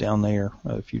when I was down there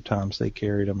a few times. They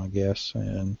carried them, I guess.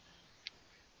 And it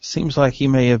seems like he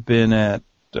may have been at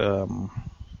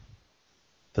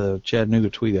the Chattanooga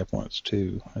Tweed Up once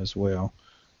too, as well.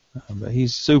 But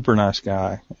he's a super nice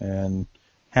guy and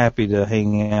happy to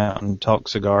hang out and talk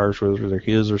cigars, whether they're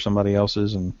his or somebody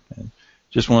else's, and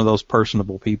just one of those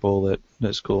personable people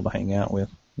that's cool to hang out with.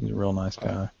 He's a real nice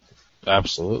guy.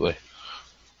 Absolutely.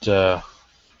 It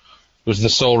was the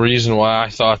sole reason why I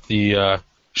thought the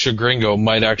Chagringo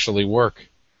might actually work.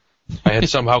 I had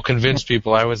somehow convinced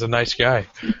people I was a nice guy.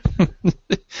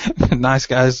 Nice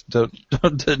guys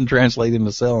doesn't translate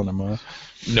into selling them, huh?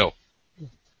 No.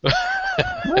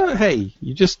 Well, hey,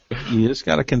 you just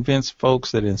got to convince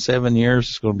folks that in 7 years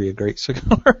it's going to be a great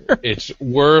cigar. It's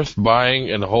worth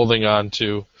buying and holding on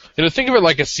to. Think of it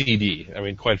like a CD. I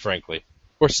mean, quite frankly,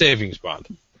 or savings bond.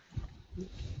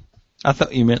 I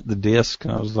thought you meant the disc,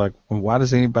 and I was like, well, why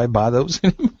does anybody buy those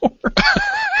anymore?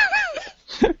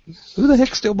 Who the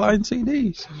heck's still buying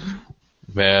CDs?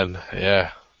 Man,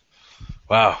 yeah.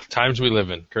 Wow, times we live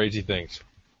in. Crazy things.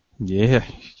 Yeah,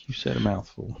 you said a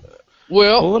mouthful.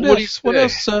 Well, what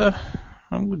else?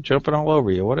 I'm jumping all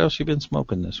over you. What else you been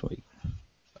smoking this week?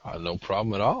 No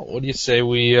problem at all. What do you say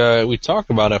we talk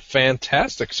about a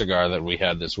fantastic cigar that we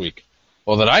had this week?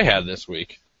 Well, that I had this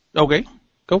week. Okay,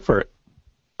 go for it.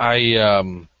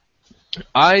 I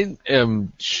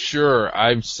am sure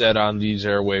I've said on these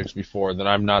airwaves before that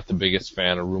I'm not the biggest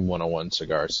fan of Room 101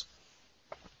 cigars.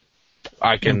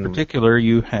 In particular,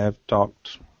 you have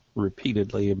talked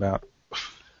repeatedly about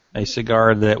a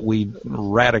cigar that we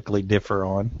radically differ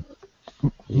on.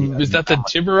 Is that the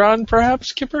Tiburon,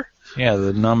 perhaps, Kipper? Yeah,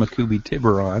 the Namakubi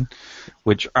Tiburon,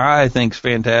 which I think's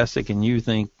fantastic and you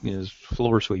think is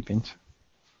floor sweepings.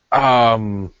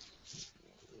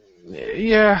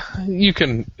 Yeah, you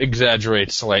can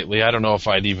exaggerate slightly. I don't know if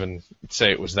I'd even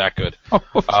say it was that good.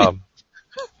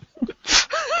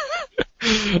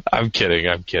 I'm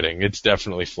kidding. It's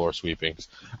definitely floor sweepings.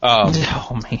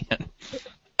 Oh, man.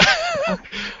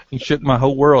 You shook my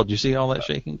whole world. You see all that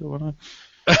shaking going on?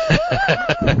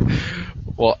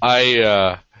 Well,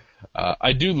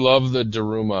 I do love the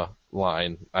Daruma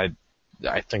line. I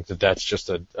think that's just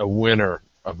a winner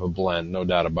of a blend, no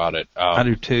doubt about it. I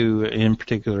do too. In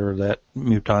particular, that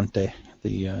Mutante,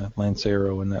 the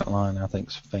Lancero in that line, I think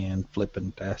is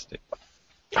fan-flippin-tastic.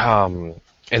 And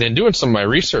in doing some of my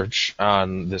research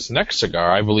on this next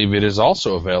cigar, I believe it is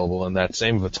also available in that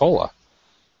same Vitola.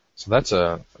 So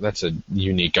that's a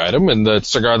unique item. And the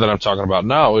cigar that I'm talking about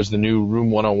now is the new Room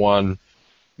 101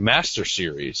 Master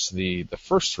Series, the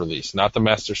first release, not the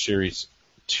Master Series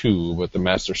 2, but the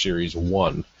Master Series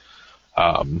 1.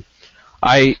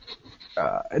 I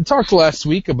talked last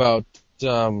week about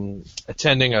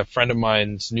attending a friend of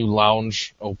mine's new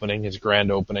lounge opening, his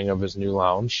grand opening of his new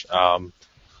lounge.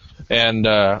 And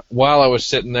while I was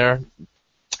sitting there,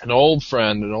 an old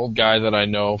guy that I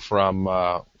know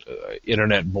from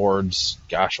internet boards,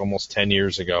 almost 10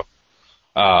 years ago,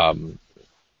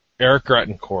 Eric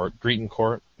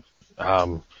Grietencourt.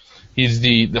 He's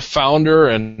the founder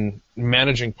and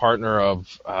managing partner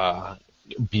of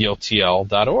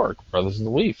BOTL.org, Brothers in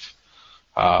the Leaf.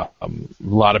 A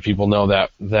lot of people know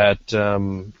that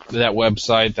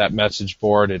website, that message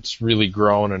board. It's really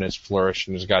grown and it's flourished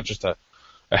and has got just a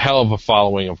hell of a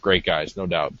following of great guys, no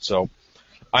doubt. So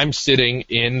I'm sitting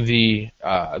in the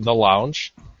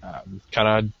lounge, kind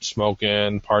of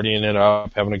smoking, partying it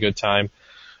up, having a good time.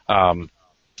 And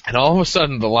all of a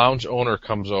sudden the lounge owner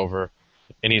comes over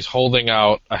and he's holding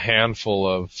out a handful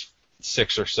of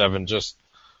 6 or 7 just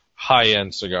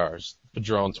high-end cigars.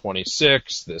 Padron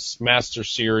 26, this Master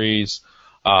Series,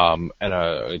 and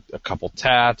a couple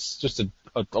Tats, just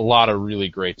a lot of really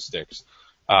great sticks.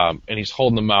 And he's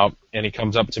holding them out, and he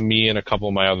comes up to me and a couple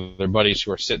of my other buddies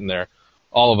who are sitting there.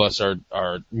 All of us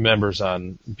are members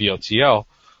on BOTL,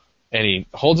 and he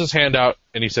holds his hand out,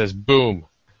 and he says, boom,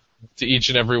 to each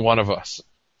and every one of us.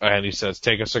 And he says,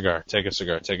 take a cigar, take a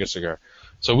cigar, take a cigar.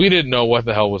 So we didn't know what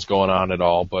the hell was going on at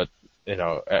all, but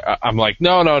I'm like,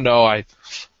 no,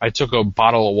 I took a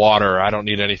bottle of water. I don't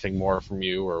need anything more from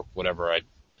you, or whatever I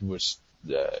was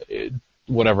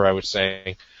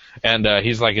saying. And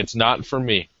he's like, it's not for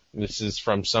me. This is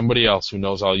from somebody else who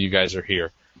knows all you guys are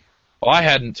here. Well, I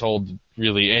hadn't told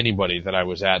really anybody that I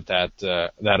was at that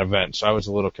event, so I was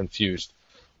a little confused.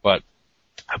 But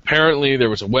apparently there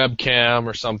was a webcam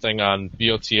or something on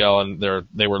BOTL, and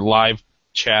they were live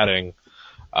chatting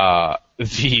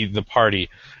the party.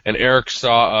 And Eric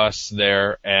saw us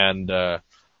there and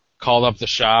called up the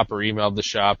shop or emailed the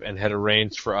shop and had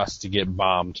arranged for us to get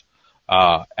bombed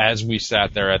as we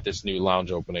sat there at this new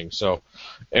lounge opening. So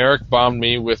Eric bombed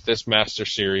me with this Master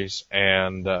Series,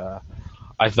 and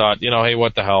I thought, hey,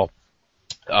 what the hell?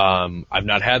 I've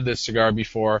not had this cigar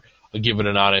before. I'll give it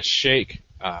an honest shake.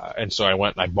 And so I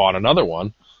went and I bought another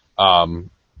one.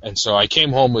 And so I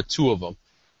came home with 2 of them,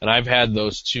 and I've had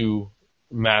those 2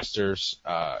 Masters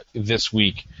this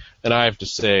week, and I have to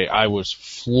say I was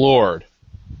floored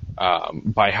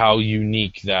by how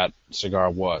unique that cigar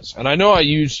was. And I know I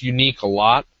use unique a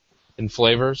lot in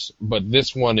flavors, but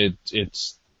this one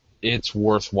it's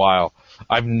worthwhile.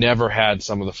 I've never had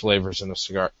some of the flavors in a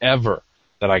cigar ever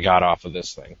that I got off of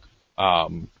this thing.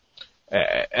 And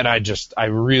I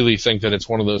really think that it's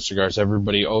one of those cigars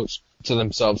everybody owes to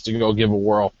themselves to go give a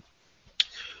whirl.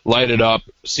 Light it up,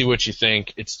 see what you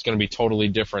think. It's going to be totally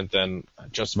different than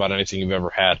just about anything you've ever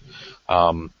had.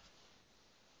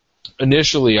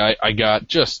 Initially, I got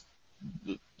just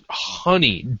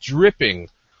honey, dripping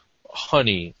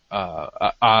honey,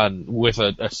 with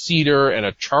a cedar and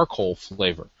a charcoal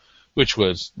flavor, which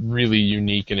was really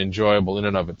unique and enjoyable in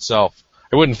and of itself.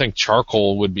 I wouldn't think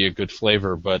charcoal would be a good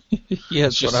flavor, but yeah,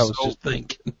 that's what I was just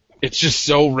thinking. It's just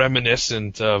so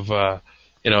reminiscent of a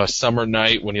summer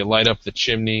night when you light up the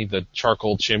chimney, the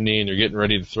charcoal chimney, and you're getting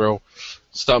ready to throw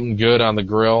something good on the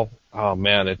grill. Oh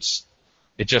man, it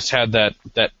just had that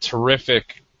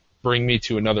terrific bring me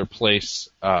to another place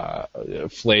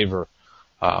flavor.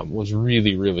 Was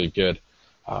really, really good.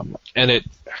 And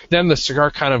then the cigar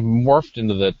kind of morphed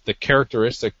into the character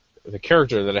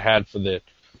that it had for the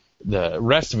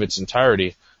rest of its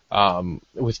entirety,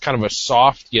 with kind of a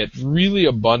soft yet really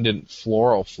abundant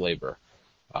floral flavor.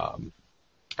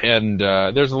 And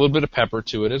there's a little bit of pepper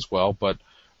to it as well, but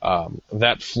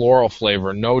that floral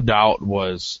flavor, no doubt,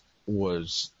 was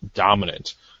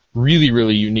dominant. Really,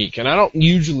 really unique. And I don't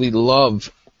usually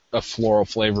love a floral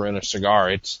flavor in a cigar.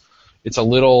 It's a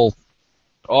little,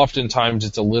 oftentimes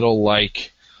it's a little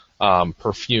like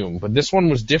perfume, but this one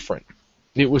was different.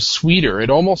 It was sweeter. It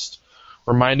almost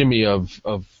reminded me of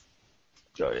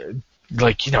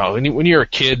like, when you're a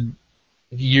kid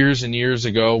years and years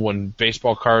ago when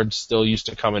baseball cards still used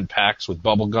to come in packs with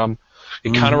bubble gum.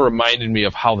 It kind of reminded me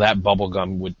of how that bubble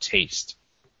gum would taste.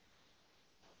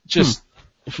 Just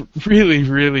really,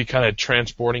 really kind of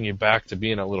transporting you back to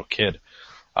being a little kid.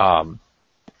 And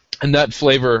that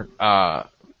flavor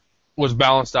was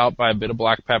balanced out by a bit of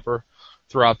black pepper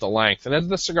throughout the length. And as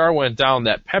the cigar went down,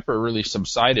 that pepper really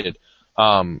subsided,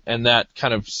 and that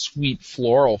kind of sweet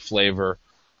floral flavor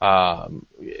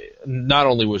not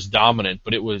only was dominant,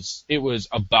 but it was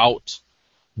about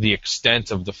the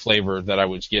extent of the flavor that I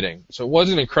was getting. So it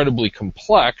wasn't incredibly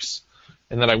complex,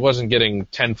 and that I wasn't getting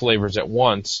 10 flavors at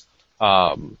once,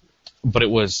 but it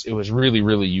was really,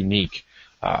 really unique.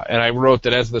 And I wrote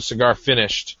that as the cigar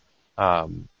finished,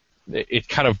 it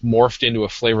kind of morphed into a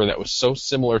flavor that was so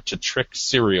similar to Trick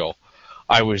cereal,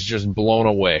 I was just blown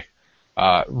away.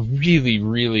 Really,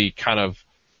 really kind of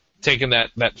taken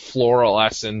that floral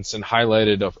essence and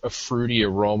highlighted a fruity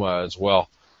aroma as well.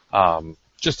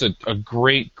 Just a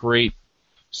great, great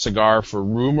cigar for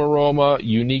room aroma,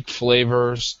 unique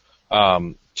flavors,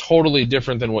 totally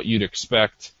different than what you'd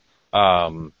expect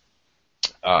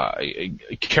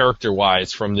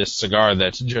character-wise from this cigar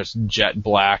that's just jet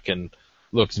black and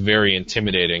looks very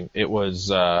intimidating. It was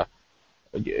an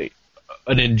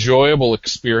enjoyable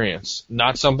experience.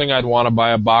 Not something I'd want to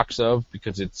buy a box of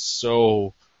because it's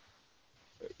so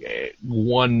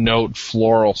one-note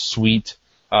floral sweet,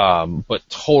 but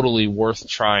totally worth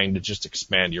trying to just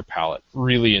expand your palate.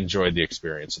 Really enjoyed the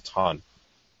experience a ton.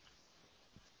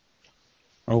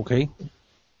 Okay.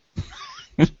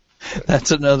 That's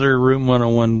another Room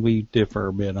 101 we differ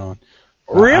a bit on.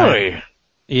 Really?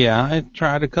 I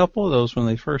tried a couple of those when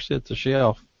they first hit the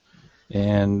shelf.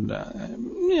 And,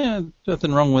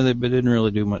 nothing wrong with it, but it didn't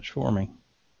really do much for me.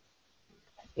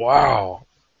 Wow.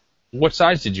 What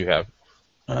size did you have?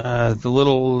 The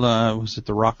little, was it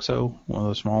the Roxo? One of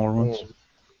the smaller ones?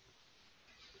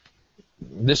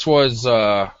 This was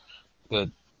the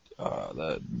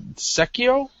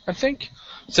Secchio, I think.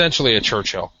 Essentially a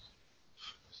Churchill.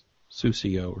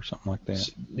 Susio or something like that.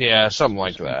 Yeah, something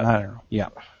like that. I don't know. Yeah.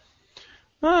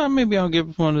 Maybe I'll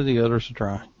give one of the others a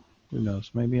try. Who knows?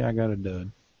 Maybe I got a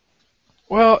dud.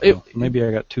 Well, maybe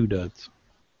I got 2 duds.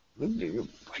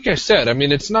 Like I said, I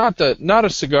mean, it's not a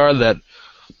cigar that,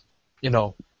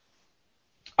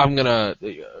 I'm gonna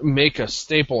make a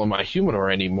staple in my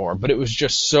humidor anymore. But it was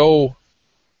just so.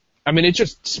 I mean, it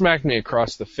just smacked me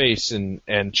across the face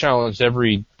and challenged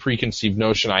every preconceived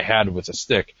notion I had with a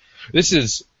stick.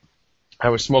 I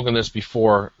was smoking this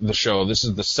before the show. This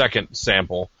is the second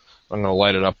sample. I'm going to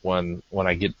light it up when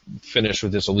I get finished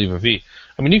with this Oliva V.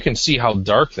 I mean, you can see how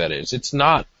dark that is. It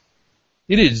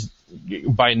is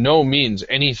by no means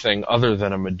anything other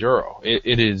than a Maduro.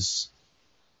 It is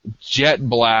jet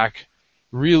black,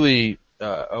 really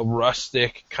a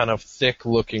rustic, kind of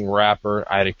thick-looking wrapper.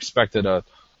 I had expected a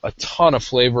a ton of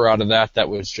flavor out of that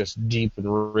was just deep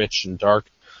and rich and dark,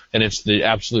 and it's the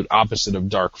absolute opposite of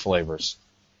dark flavors.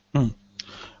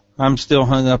 I'm still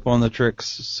hung up on the Trix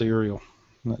cereal.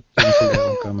 Didn't see that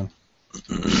one coming.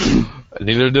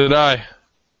 Neither did I.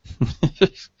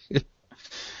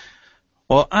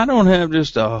 Well, I don't have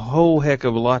just a whole heck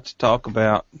of a lot to talk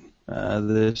about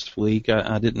this week.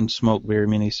 I didn't smoke very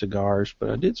many cigars, but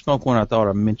I did smoke one I thought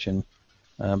I'd mention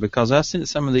because I sent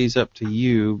some of these up to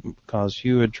you because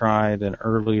you had tried an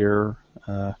earlier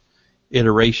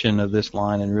iteration of this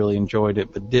line and really enjoyed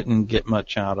it, but didn't get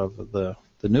much out of the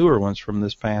newer ones from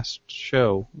this past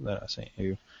show that I sent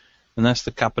you, and that's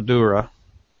the Capadura.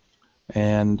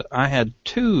 And I had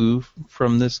two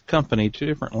from this company, two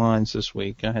different lines this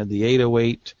week. I had the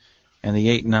 808 and the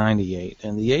 898.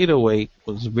 And the 808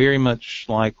 was very much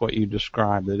like what you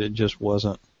described, that it just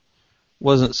wasn't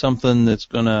something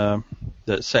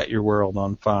that set your world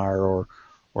on fire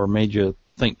or made you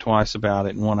think twice about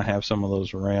it and want to have some of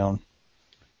those around.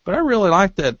 But I really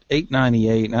liked that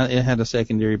 898. It had a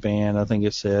secondary band. I think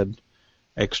it said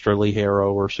Extra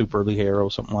Ligero or Super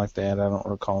Ligero, something like that. I don't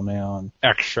recall now. And,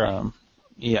 Extra.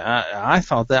 Yeah, I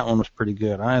thought that one was pretty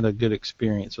good. I had a good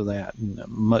experience with that, and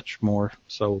much more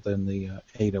so than the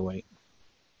 808.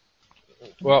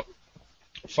 Well,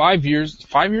 4 years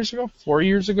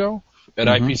ago at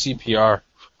IPCPR,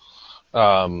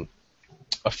 a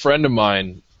friend of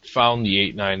mine found the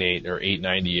 898 or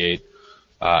 898,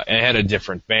 and it had a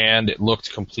different band. It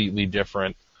looked completely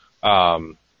different.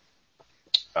 And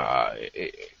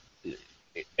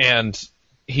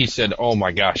he said, "Oh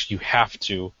my gosh, you have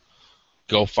to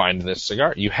go find this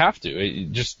cigar. You have to.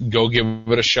 Just go give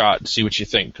it a shot and see what you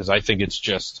think, because I think it's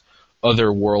just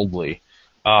otherworldly."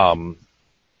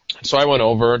 So I went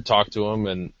over and talked to him,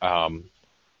 and I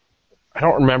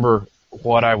don't remember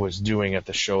what I was doing at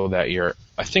the show that year.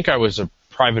 I think I was a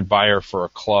private buyer for a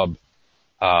club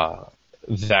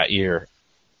that year.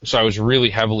 So I was really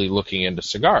heavily looking into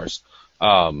cigars,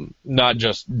 not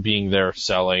just being there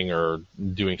selling or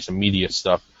doing some media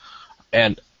stuff.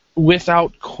 And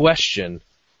without question,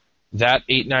 that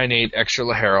 898 Extra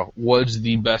Ligero was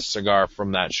the best cigar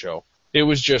from that show. It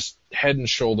was just head and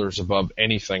shoulders above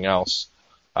anything else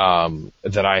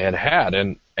that I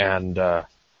had. And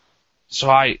so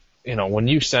I, when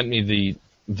you sent me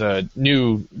the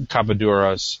new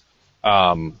Capaduras,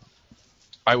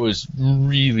 I was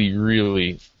really,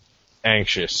 really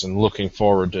anxious and looking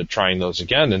forward to trying those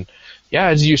again. And yeah,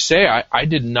 as you say, I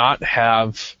did not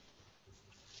have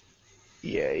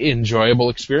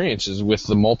enjoyable experiences with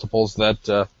the multiples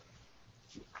that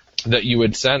you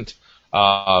had sent.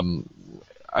 And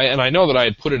I know that I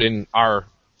had put it in our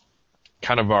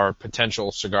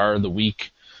potential cigar of the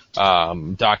week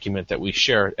document that we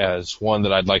share as one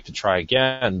that I'd like to try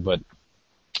again, but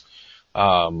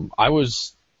I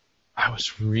was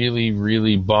really,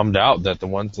 really bummed out that the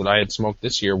ones that I had smoked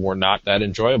this year were not that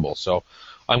enjoyable. So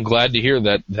I'm glad to hear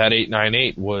that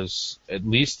 898 was at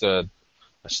least a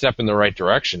step in the right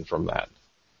direction from that.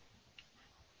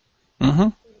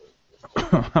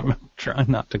 I'm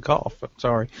trying not to cough. I'm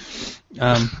sorry.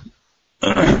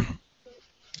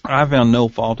 I found no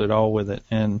fault at all with it,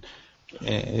 and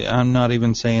I'm not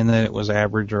even saying that it was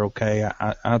average or okay.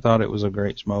 I thought it was a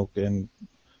great smoke and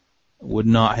would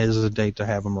not hesitate to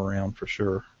have them around for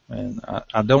sure. And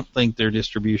I don't think their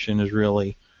distribution is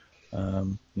really,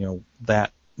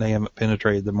 that they haven't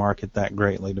penetrated the market that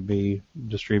greatly to be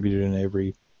distributed in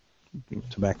every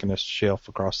tobacconist shelf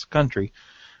across the country.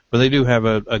 But they do have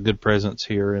a good presence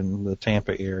here in the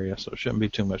Tampa area, so it shouldn't be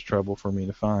too much trouble for me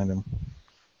to find them.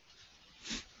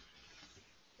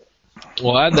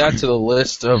 Well, add that to the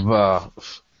list of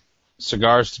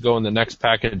cigars to go in the next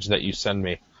package that you send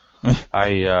me.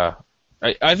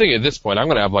 I think at this point I'm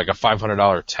going to have like a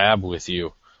 $500 tab with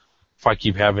you if I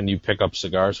keep having you pick up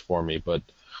cigars for me. But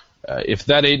if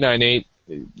that 898,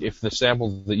 if the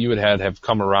samples that you had have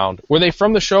come around, were they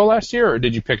from the show last year, or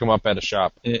did you pick them up at a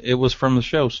shop? It was from the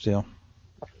show still.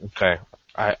 Okay.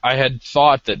 I had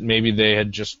thought that maybe they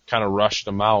had just kind of rushed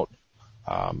them out.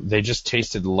 They just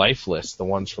tasted lifeless, the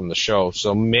ones from the show.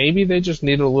 So maybe they just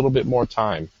needed a little bit more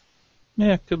time.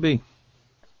 Yeah, could be.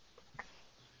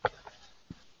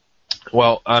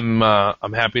 Well, I'm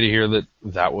happy to hear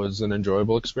that was an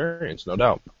enjoyable experience, no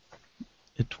doubt.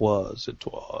 It was.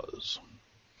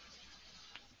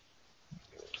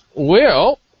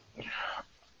 Well,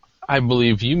 I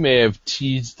believe you may have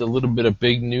teased a little bit of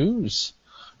big news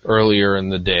earlier in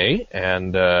the day,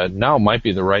 and now might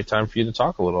be the right time for you to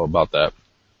talk a little about that.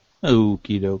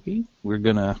 Okie dokie. We're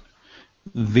going to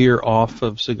veer off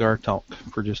of cigar talk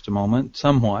for just a moment,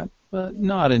 somewhat, but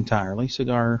not entirely.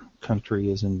 Cigar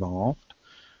country is involved.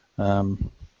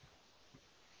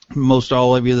 most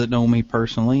all of you that know me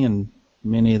personally, and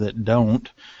many that don't,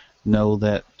 know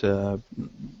that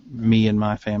me and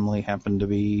my family happen to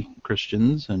be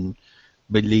Christians and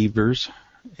believers,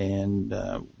 and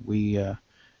we,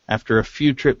 after a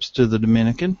few trips to the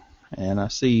Dominican, and I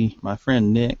see my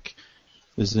friend Nick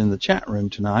is in the chat room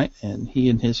tonight, and he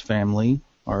and his family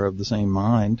are of the same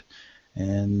mind,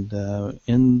 and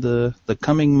in the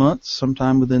coming months,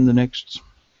 sometime within the next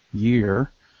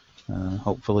year,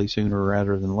 hopefully sooner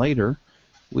rather than later,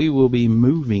 we will be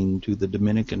moving to the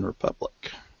Dominican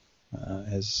Republic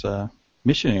as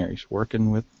missionaries,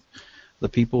 working with the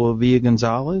people of Villa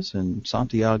Gonzalez and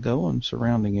Santiago and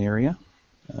surrounding area,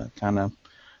 kind of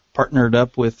partnered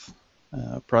up with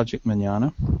Project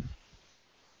Mañana.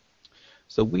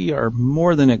 So we are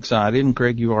more than excited, and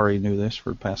Craig, you already knew this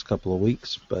for the past couple of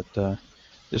weeks, but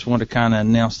just want to kind of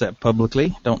announce that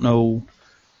publicly. Don't know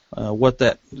what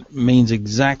that means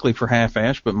exactly for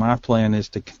Half-Ash, but my plan is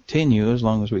to continue as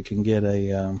long as we can get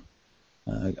a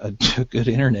good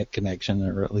internet connection,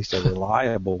 or at least a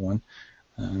reliable one.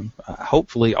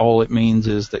 Hopefully all it means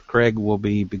is that Craig will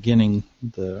be beginning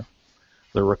the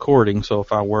recording, so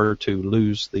if I were to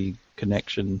lose the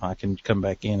connection, I can come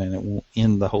back in and it won't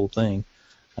end the whole thing.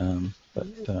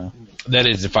 That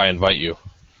is if I invite you.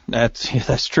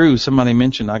 That's true. Somebody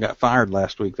mentioned I got fired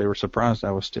last week. They were surprised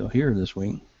I was still here this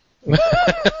week.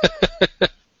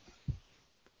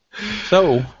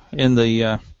 So, in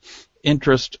the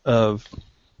interest of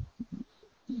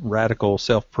radical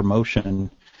self-promotion,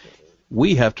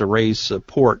 we have to raise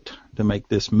support to make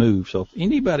this move. So if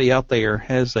anybody out there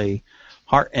has a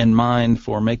heart and mind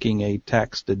for making a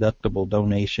tax-deductible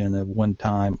donation of one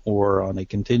time or on a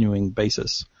continuing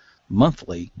basis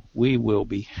monthly, we will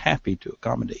be happy to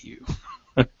accommodate you.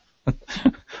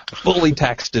 Fully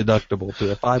tax-deductible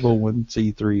to a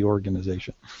 501c3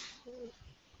 organization.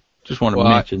 Just want to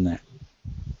mention that.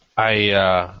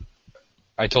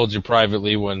 I told you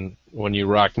privately when you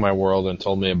rocked my world and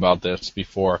told me about this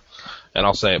before, and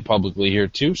I'll say it publicly here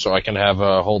too, so I can have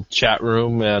a whole chat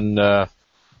room and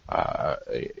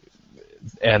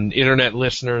internet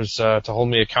listeners to hold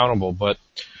me accountable. But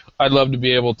I'd love to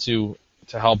be able to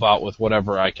help out with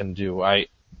whatever I can do. I'd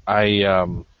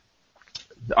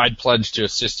pledge to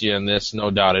assist you in this,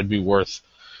 no doubt. It'd be worth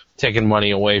taking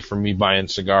money away from me buying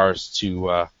cigars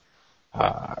to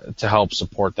help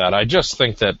support that. I just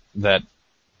think that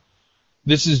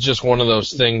this is just one of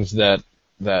those things that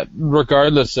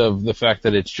regardless of the fact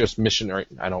that it's just missionary,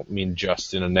 I don't mean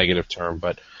just in a negative term,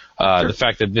 but sure. The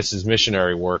fact that this is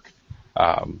missionary work,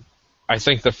 I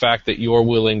think the fact that you're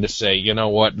willing to say, you know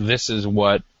what, this is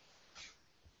what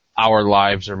our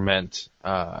lives are meant,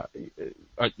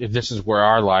 this is where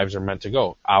our lives are meant to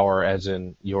go, our as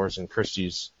in yours and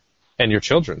Christy's and your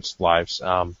children's lives.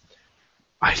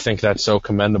 I think that's so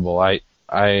commendable. I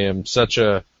am such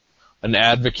an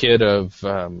advocate of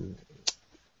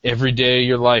every day of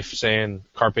your life saying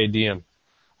carpe diem.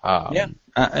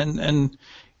 And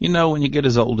you know, when you get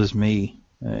as old as me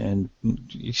and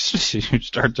you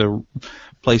start to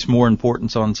place more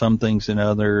importance on some things than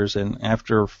others, and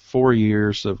after 4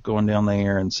 years of going down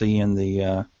there and seeing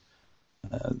the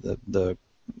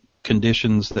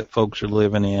conditions that folks are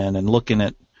living in and looking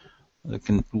at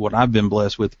what I've been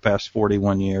blessed with the past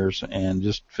 41 years and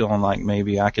just feeling like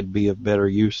maybe I could be of better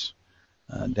use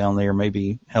down there,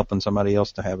 maybe helping somebody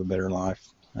else to have a better life.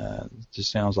 It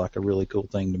just sounds like a really cool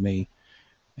thing to me.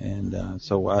 And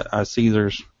so I see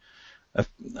there's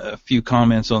a few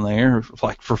comments on there,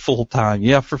 like for full time.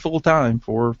 Yeah, for full time,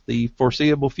 for the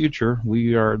foreseeable future.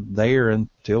 We are there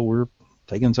until we're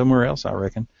taken somewhere else, I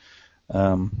reckon.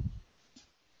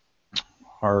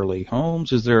 Harley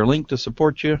Holmes, is there a link to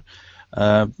support you?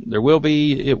 There will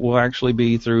be. It will actually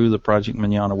be through the Project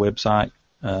Mañana website.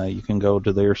 You can go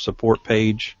to their support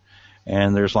page,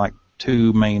 and there's like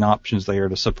two main options there: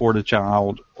 to support a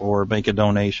child or make a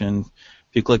donation.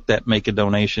 If you click that make a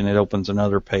donation, it opens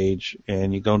another page,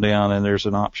 and you go down and there's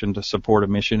an option to support a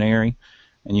missionary,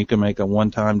 and you can make a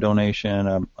one-time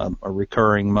donation, a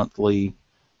recurring monthly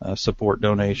support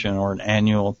donation, or an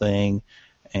annual thing,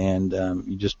 and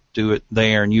you just do it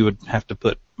there, and you would have to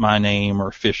put my name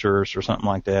or Fisher's or something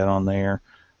like that on there,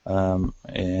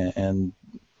 and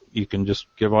you can just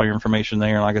give all your information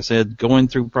there. Like I said, going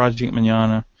through Project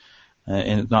Mañana,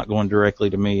 and it's not going directly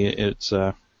to me.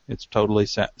 It's totally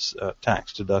tax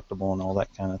deductible and all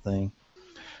that kind of thing.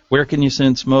 Where can you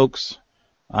send smokes?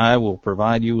 I will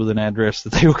provide you with an address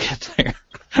that they will get there.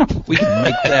 We can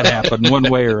make that happen one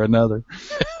way or another.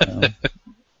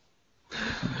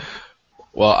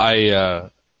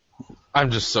 Well,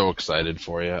 I'm just so excited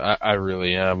for you. I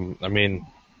really am. I mean,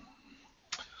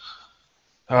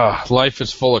 life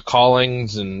is full of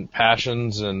callings and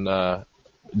passions and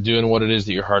doing what it is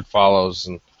that your heart follows.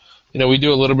 And, we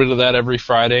do a little bit of that every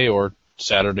Friday or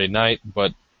Saturday night,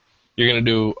 but you're going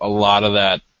to do a lot of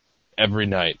that every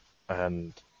night.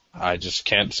 And I just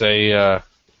can't say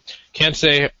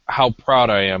how proud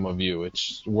I am of you.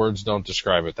 Words don't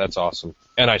describe it. That's awesome.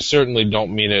 And I certainly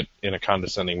don't mean it in a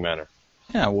condescending manner.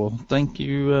 Yeah, well, thank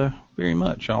you very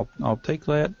much. I'll take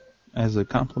that as a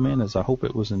compliment, as I hope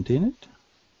it was intended.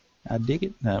 I dig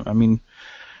it. I mean,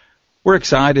 we're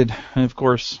excited. And of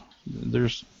course,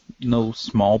 there's no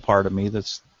small part of me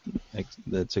that's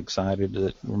excited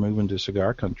that we're moving to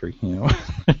cigar country.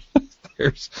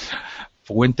 There's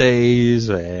Fuentes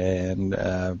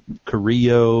and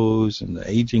Carrillos and the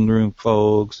aging room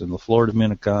folks and the Florida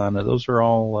Dominicana. Those are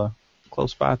all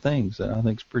close by things that I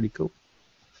think is pretty cool.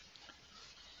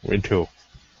 Me too.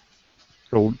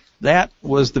 So that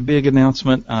was the big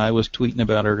announcement I was tweeting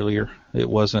about earlier. It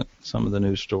wasn't some of the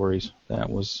news stories. That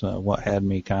was what had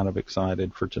me kind of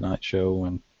excited for tonight's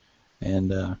show,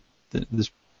 and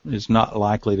this is not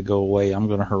likely to go away. I'm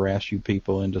going to harass you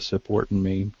people into supporting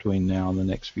me between now and the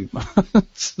next few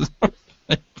months.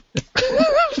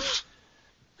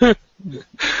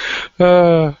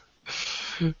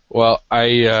 Well,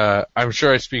 I'm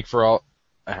sure I speak for all.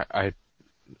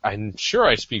 I'm sure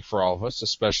I speak for all of us,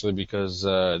 especially because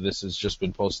this has just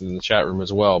been posted in the chat room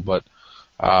as well. But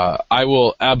I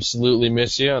will absolutely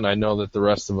miss you, and I know that the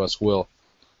rest of us will.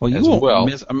 Well, you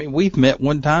won't miss. I mean, we've met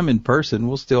one time in person.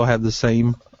 We'll still have the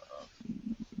same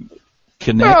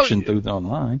connection through the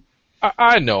online.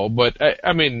 I know, but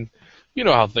I mean, you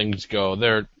know how things go.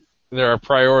 There are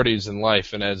priorities in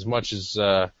life, and as much as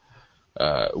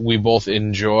we both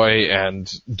enjoy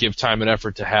and give time and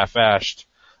effort to Half-Ashed,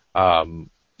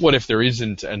 what if there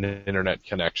isn't an internet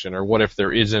connection, or what if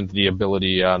there isn't the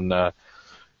ability on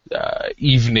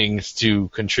evenings to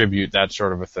contribute, that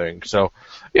sort of a thing. So,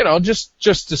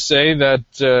 just to say that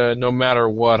no matter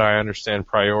what, I understand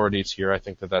priorities here. I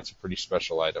think that that's a pretty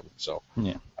special item. So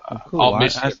yeah, cool. I'll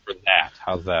miss you for that.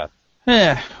 How's that?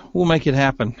 Yeah, we'll make it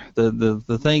happen.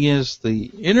 The thing is, the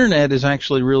internet is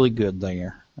actually really good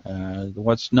there.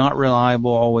 What's not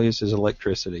reliable always is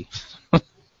electricity.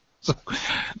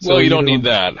 So you don't need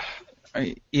that.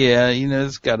 Yeah,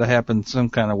 it's got to happen some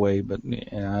kind of way, but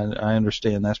yeah, I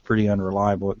understand that's pretty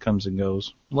unreliable. It comes and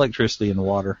goes. Electricity and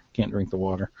water. Can't drink the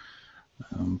water.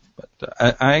 But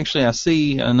I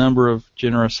see a number of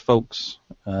generous folks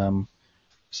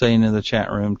saying in the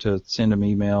chat room to send them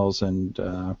emails and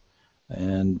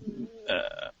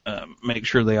make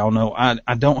sure they all know.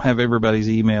 I don't have everybody's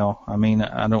email. I mean,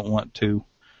 I don't want to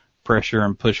pressure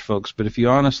and push folks, but if you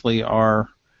honestly are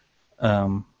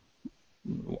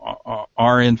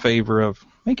in favor of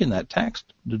making that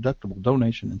tax-deductible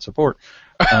donation and support,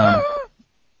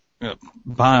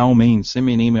 by all means, send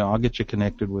me an email. I'll get you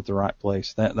connected with the right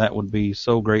place. That would be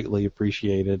so greatly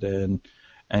appreciated. And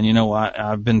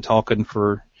I've been talking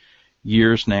for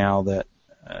years now that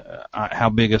how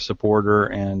big a supporter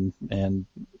and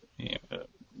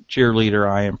cheerleader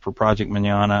I am for Project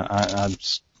Manana. I'm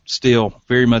still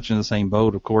very much in the same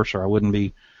boat, of course, or I wouldn't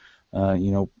be,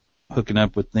 hooking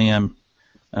up with them.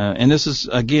 And this is,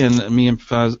 again, let me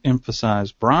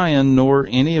emphasize, Brian nor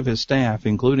any of his staff,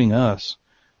 including us,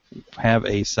 have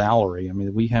a salary. I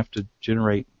mean, we have to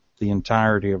generate the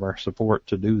entirety of our support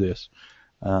to do this.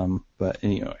 But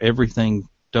everything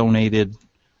donated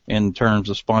in terms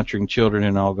of sponsoring children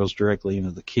and all goes directly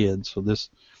into the kids. So this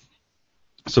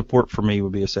support for me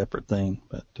would be a separate thing.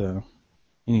 But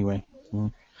anyway,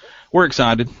 we're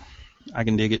excited. I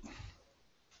can dig it.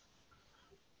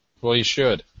 Well, you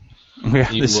should.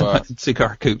 Yeah, this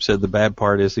Cigar Coop said the bad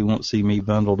part is he won't see me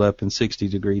bundled up in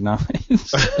 60-degree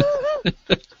nights.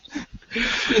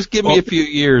 Just give me a few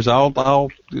years. I'll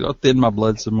thin my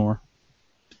blood some more.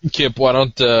 Kip, why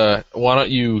don't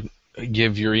you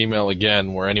give your email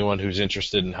again, where anyone who's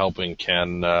interested in helping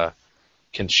can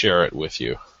share it with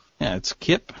you? Yeah, it's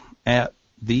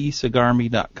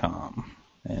kip@thecigarme.com.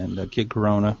 And Kid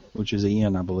Corona, which is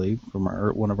Ian, I believe, from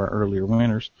one of our earlier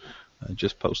winners,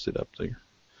 just posted up there.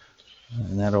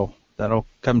 And that'll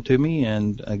come to me.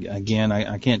 And again,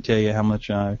 I can't tell you how much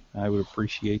I would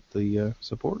appreciate the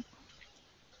support.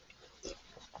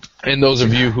 And those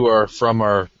of you who are from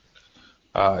our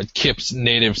Kip's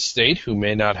native state, who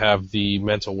may not have the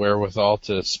mental wherewithal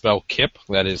to spell Kip,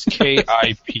 that is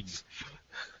K-I-P.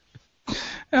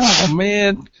 Oh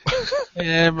man,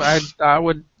 yeah, I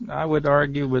would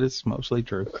argue, but it's mostly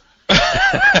true.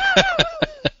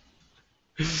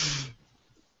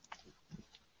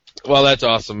 Well, that's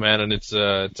awesome, man, and it's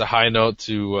a high note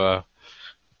to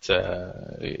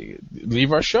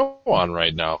leave our show on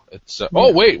right now. It's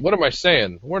oh wait, what am I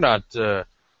saying? We're not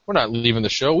leaving the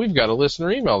show. We've got a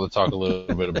listener email to talk a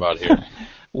little bit about here.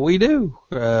 We do,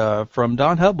 from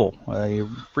Don Hubble, a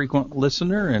frequent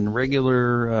listener and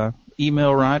regular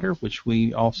email writer, which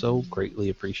we also greatly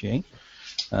appreciate.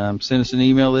 Sent us an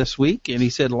email this week, and he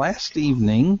said, last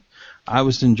evening I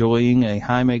was enjoying a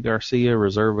Jaime Garcia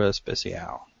Reserva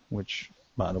Especial, which,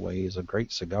 by the way, is a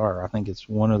great cigar. I think it's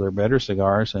one of their better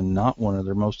cigars and not one of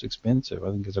their most expensive.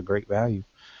 I think it's a great value.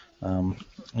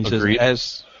 He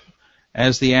says,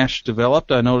 as the ash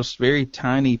developed, I noticed very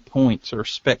tiny points or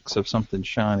specks of something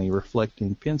shiny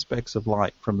reflecting pin specks of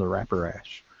light from the wrapper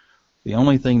ash. The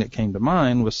only thing that came to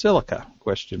mind was silica, ?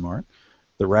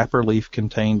 The wrapper leaf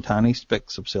contained tiny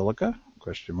specks of silica, ?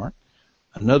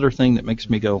 Another thing that makes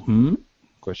me go, ? And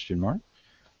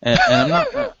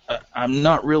I'm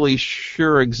not really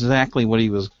sure exactly what he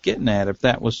was getting at, if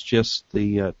that was just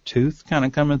the tooth kind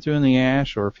of coming through in the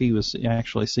ash, or if he was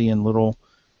actually seeing little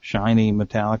shiny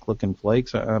metallic-looking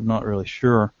flakes. I'm not really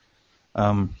sure.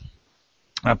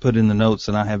 I put in the notes,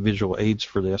 and I have visual aids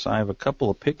for this. I have a couple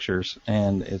of pictures,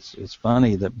 and it's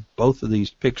funny that both of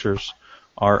these pictures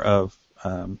are of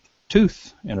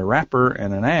tooth in a wrapper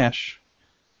and an ash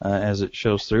as it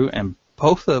shows through, and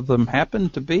both of them happen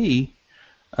to be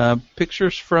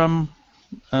pictures from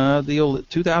the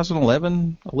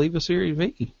 2011 Oliva Serie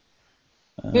V.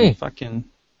 If I can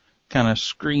kind of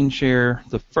screen share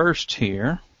the first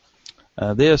here.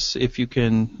 This, if you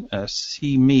can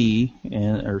see me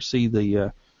or see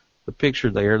the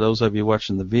picture there, those of you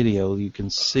watching the video, you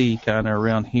can see kind of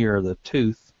around here the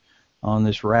tooth on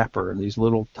this wrapper, these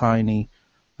little tiny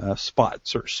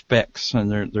spots or specks,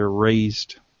 and they're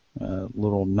raised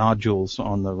little nodules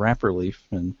on the wrapper leaf.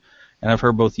 And I've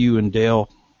heard both you and Dale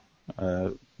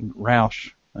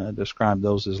Roush describe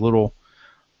those as little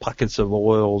pockets of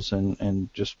oils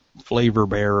and just flavor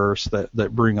bearers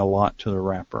that bring a lot to the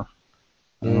wrapper.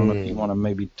 I don't know if you want to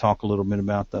maybe talk a little bit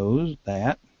about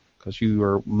because you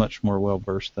are much more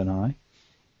well-versed than I.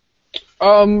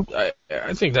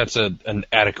 I think that's an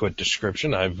adequate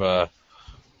description. I've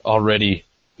already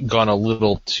gone a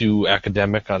little too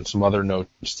academic on some other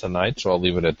notes tonight, so I'll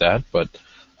leave it at that. But,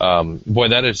 boy,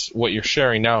 that is what you're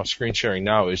sharing now, screen sharing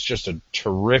now, is just a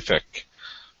terrific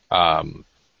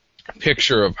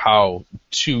picture of how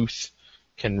tooth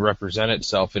can represent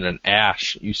itself in an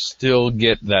ash. You still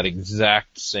get that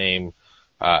exact same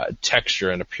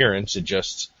texture and appearance. It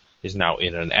just is now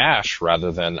in an ash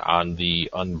rather than on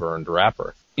the unburned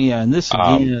wrapper. Yeah, and this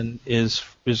again is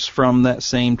from that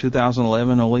same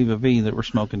 2011 Oliva V that we're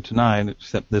smoking tonight,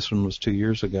 except this one was 2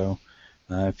 years ago.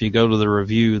 If you go to the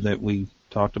review that we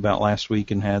talked about last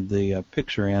week and had the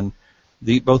picture in,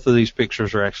 both of these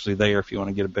pictures are actually there if you want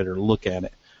to get a better look at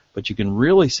it. But you can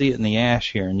really see it in the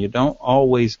ash here, and you don't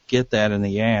always get that in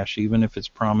the ash, even if it's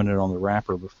prominent on the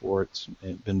wrapper before it's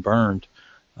been burned.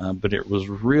 But it was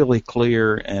really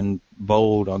clear and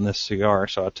bold on this cigar,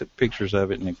 so I took pictures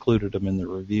of it and included them in the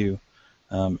review.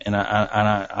 And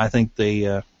I think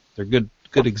they're good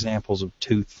examples of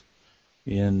tooth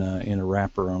in a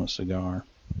wrapper on a cigar.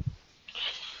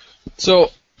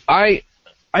 So I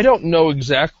don't know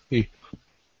exactly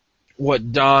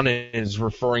what Don is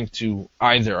referring to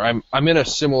either. I'm in a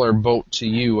similar boat to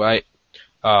you. I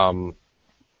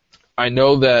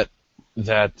know that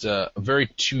a very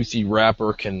toothy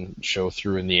wrapper can show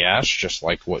through in the ash, just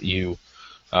like what you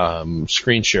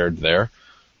screen shared there.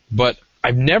 But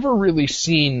I've never really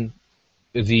seen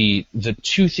the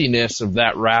toothiness of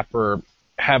that wrapper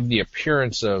have the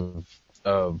appearance of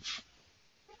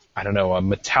I don't know, a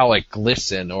metallic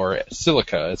glisten or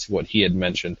silica, is what he had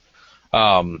mentioned.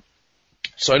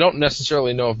 So I don't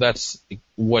necessarily know if that's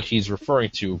what he's referring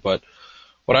to, but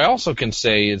what I also can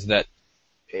say is that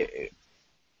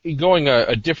going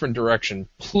a different direction,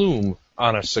 plume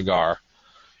on a cigar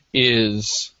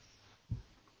it's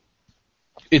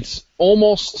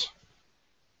almost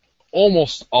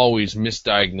always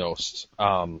misdiagnosed,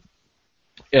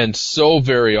 and so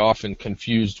very often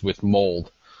confused with mold.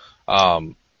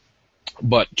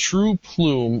 But true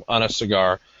plume on a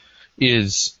cigar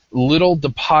is little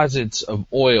deposits of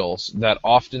oils that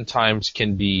oftentimes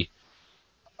can be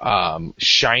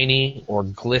shiny or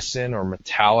glisten or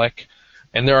metallic.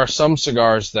 And there are some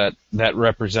cigars that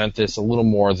represent this a little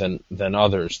more than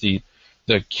others. The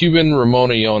Cuban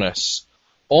Ramonillones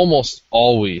almost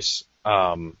always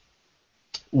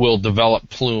will develop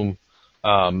plume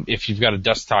if you've got a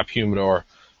desktop humidor.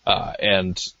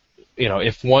 And,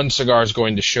 if one cigar is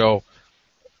going to show,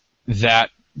 that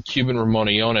Cuban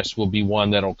Ramonillones will be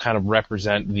one that will kind of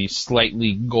represent the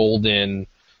slightly golden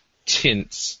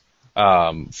tints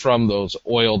from those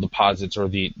oil deposits or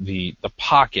the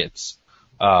pockets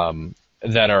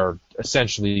that are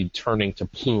essentially turning to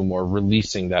plume or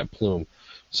releasing that plume.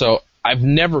 So I've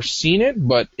never seen it,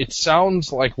 but it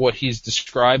sounds like what he's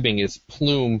describing is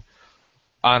plume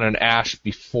on an ash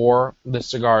before the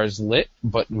cigar is lit,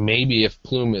 but maybe if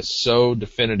plume is so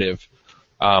definitive,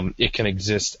 it can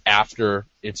exist after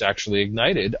it's actually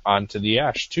ignited onto the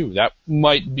ash too. That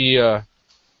might be a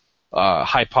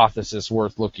hypothesis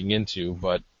worth looking into,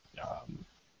 but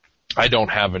I don't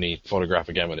have any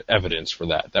photographic evidence for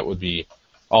that. That would be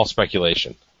all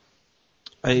speculation.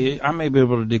 I may be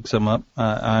able to dig some up.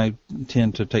 I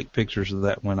tend to take pictures of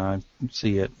that when I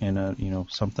see it in a,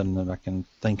 something that I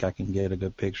can get a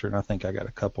good picture, and I think I got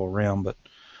a couple around, but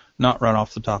not right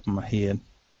off the top of my head.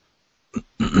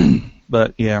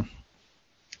 But yeah,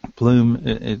 plume.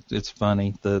 It's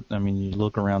funny that you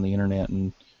look around the internet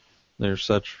and there's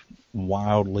such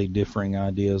wildly differing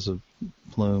ideas of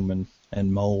plume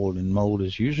and mold, and mold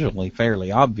is usually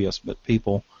fairly obvious, but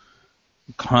people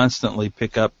constantly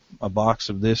pick up a box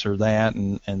of this or that,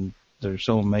 and they're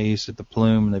so amazed at the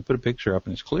plume, and they put a picture up,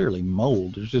 and it's clearly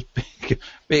mold. There's just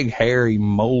big hairy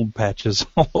mold patches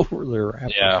all over their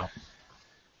wrapper. Yeah,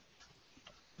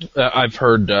 I've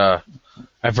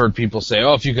heard people say,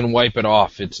 "Oh, if you can wipe it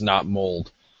off, it's not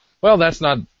mold." Well, that's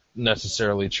not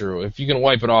necessarily true. If you can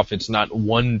wipe it off, it's not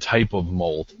one type of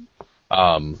mold.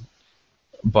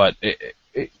 But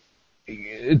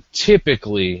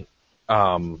typically,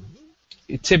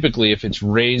 if it's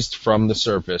raised from the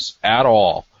surface at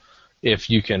all, if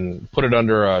you can put it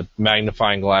under a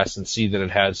magnifying glass and see that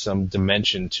it has some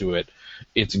dimension to it,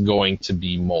 it's going to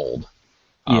be mold.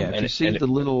 If you see the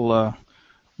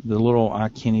little, I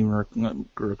can't even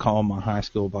recall my high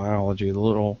school biology, the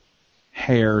little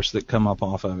hairs that come up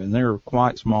off of it, and they're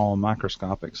quite small and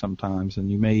microscopic sometimes, and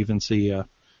you may even see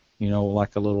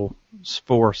like a little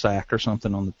spore sac or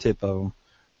something on the tip of them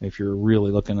if you're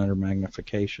really looking under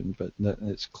magnification, but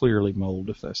it's clearly mold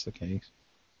if that's the case.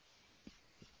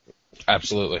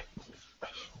 Absolutely.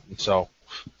 So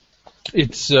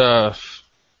it's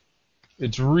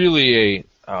really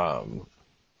a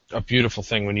beautiful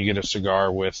thing when you get a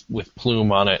cigar with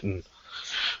plume on it, and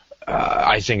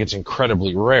I think it's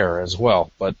incredibly rare as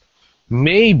well. But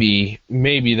maybe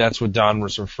that's what Don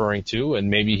was referring to, and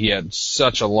maybe he had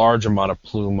such a large amount of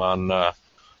plume on that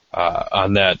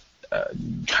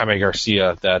Jaime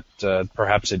Garcia that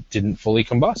perhaps it didn't fully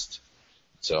combust.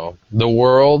 So the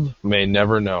world may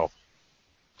never know.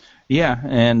 Yeah,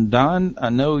 and Don, I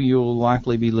know you'll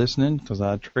likely be listening because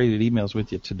I traded emails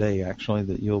with you today, actually,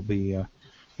 that you'll be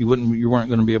you weren't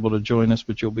going to be able to join us,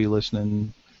 but you'll be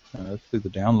listening through the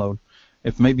download.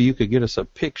 If maybe you could get us a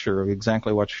picture of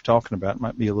exactly what you're talking about, it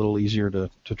might be a little easier to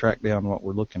track down what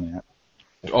we're looking at.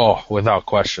 Oh, without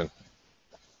question.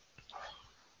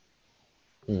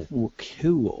 Well,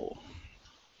 cool.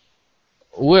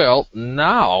 Well,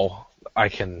 now I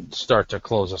can start to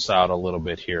close us out a little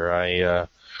bit here. I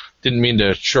didn't mean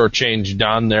to shortchange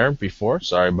Don there before.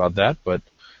 Sorry about that. But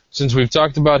since we've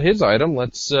talked about his item,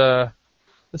 let's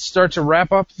start to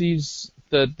wrap up the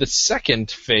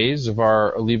second phase of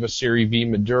our Oliva Serie V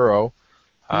Maduro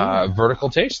vertical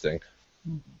tasting.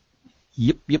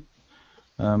 Yep.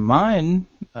 Mine,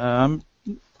 I'm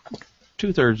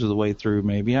 2/3 of the way through,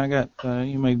 maybe. I got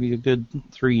maybe a good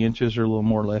 3 inches or a little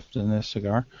more left in this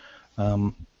cigar.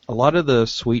 A lot of the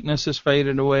sweetness has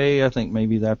faded away. I think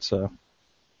maybe that's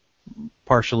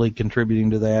partially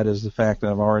contributing to that is the fact that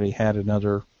I've already had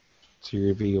another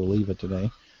Serie V Oliva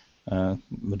today,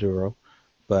 Maduro.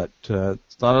 But a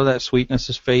lot of that sweetness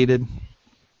has faded.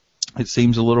 It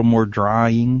seems a little more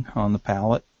drying on the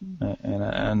palate,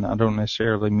 and I don't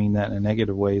necessarily mean that in a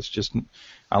negative way. It's just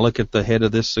I look at the head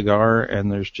of this cigar,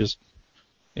 and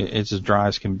it's as dry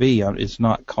as can be. It's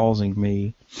not causing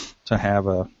me to have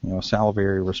a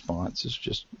salivary response. It's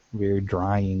just very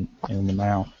drying in the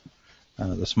mouth.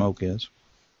 The smoke is,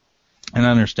 and I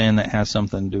understand that has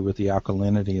something to do with the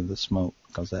alkalinity of the smoke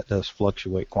because that does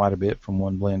fluctuate quite a bit from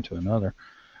one blend to another.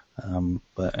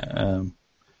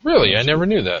 Really, I never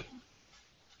knew that.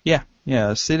 Yeah,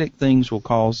 acidic things will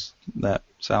cause that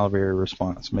salivary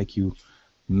response, make you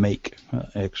make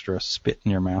extra spit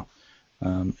in your mouth,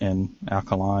 and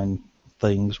alkaline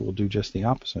things will do just the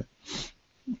opposite.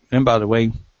 And by the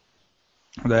way,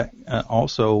 that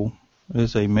also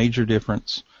is a major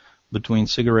difference between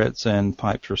cigarettes and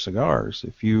pipes or cigars.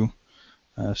 If you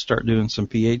start doing some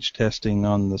pH testing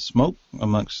on the smoke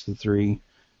amongst the three,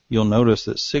 you'll notice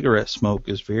that cigarette smoke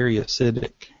is very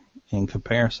acidic in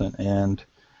comparison and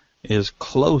is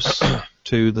close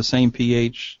to the same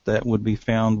pH that would be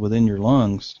found within your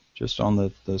lungs, just on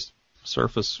the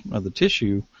surface of the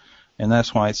tissue And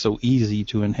that's why it's so easy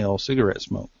to inhale cigarette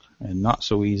smoke and not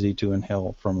so easy to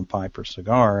inhale from a pipe or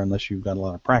cigar unless you've got a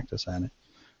lot of practice at it,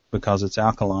 because it's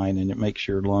alkaline and it makes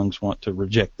your lungs want to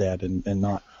reject that and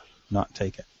not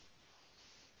take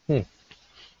it.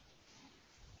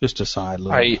 Just a side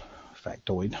little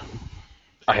factoid.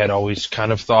 I had always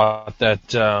kind of thought that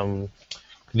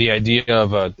the idea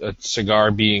of a cigar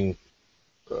being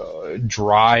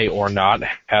dry or not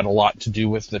had a lot to do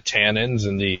with the tannins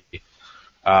and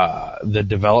the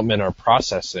development or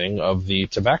processing of the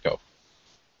tobacco.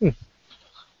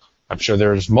 I'm sure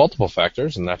there's multiple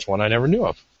factors, and that's one I never knew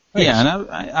of. Thanks. Yeah, and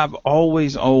I've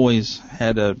always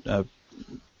had a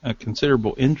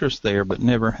considerable interest there, but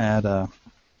never had a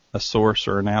source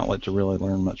or an outlet to really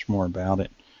learn much more about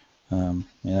it. And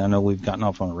I know we've gotten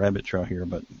off on a rabbit trail here,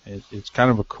 but it's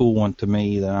kind of a cool one to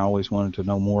me that I always wanted to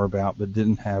know more about, but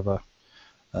didn't have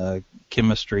a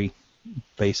chemistry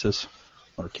basis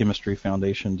or chemistry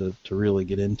foundation to really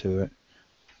get into it.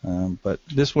 But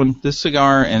this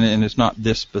cigar, and it's not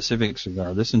this specific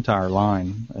cigar, this entire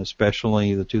line,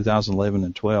 especially the 2011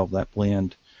 and 12, that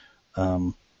blend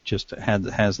just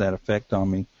has that effect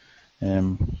on me,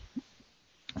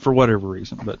 for whatever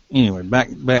reason. But anyway,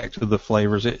 back to the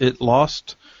flavors. It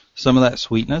lost some of that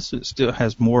sweetness. It still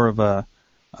has more of a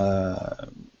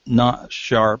not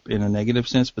sharp in a negative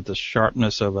sense, but the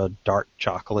sharpness of a dark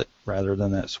chocolate rather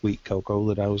than that sweet cocoa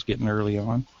that I was getting early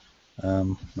on.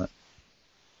 But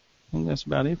I think that's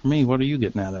about it for me. What are you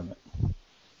getting out of it?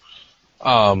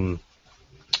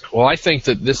 Well, I think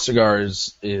that this cigar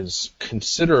is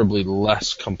considerably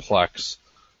less complex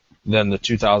than the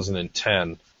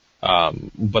 2010.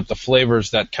 But the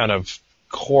flavors, that kind of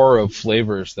core of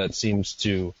flavors that seems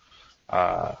to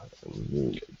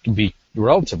be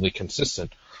relatively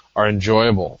consistent, are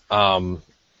enjoyable.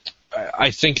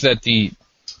 I think that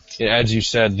as you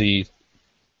said,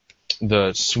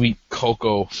 the sweet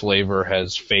cocoa flavor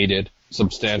has faded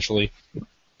substantially.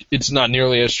 It's not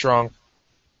nearly as strong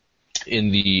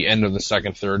in the end of the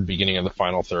second third, beginning of the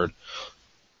final third,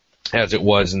 as it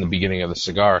was in the beginning of the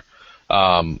cigar.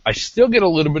 I still get a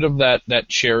little bit of that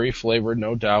cherry flavor,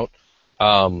 no doubt,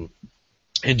 and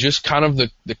just kind of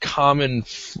the common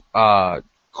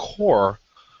core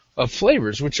of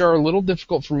flavors, which are a little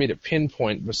difficult for me to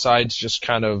pinpoint, besides just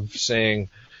kind of saying,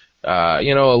 a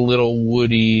little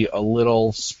woody, a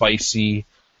little spicy,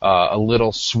 a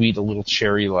little sweet, a little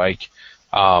cherry-like.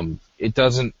 It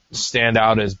doesn't stand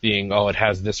out as being, it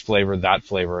has this flavor, that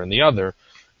flavor, and the other.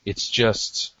 It's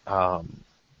just...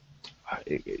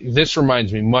 this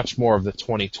reminds me much more of the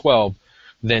 2012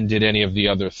 than did any of the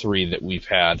other three that we've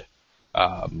had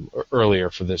earlier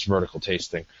for this vertical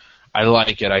tasting. I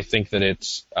like it. I think that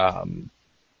it's a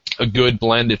good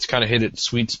blend. It's kind of hit its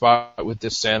sweet spot with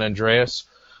this San Andreas.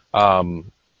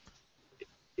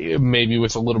 Maybe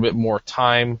with a little bit more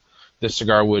time, this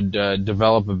cigar would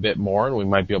develop a bit more, and we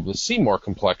might be able to see more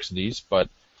complexities. But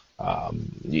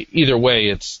either way,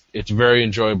 it's very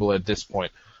enjoyable at this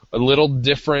point. A little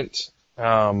different.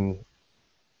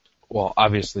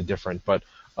 Obviously different, but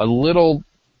a little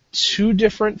too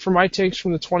different for my takes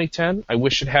from the 2010. I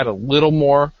wish it had a little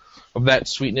more of that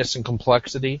sweetness and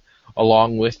complexity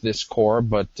along with this core,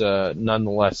 but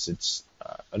nonetheless, it's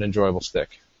an enjoyable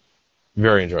stick.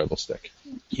 Very enjoyable stick.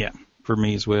 Yeah, for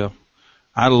me as well.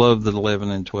 I love the 11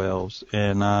 and 12s,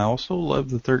 and I also love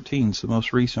the 13s, the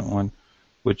most recent one,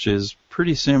 which is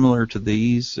pretty similar to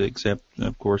these, except,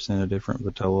 of course, in a different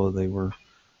vitola. They were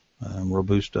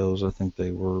Robustos. I think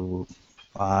they were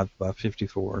 5 by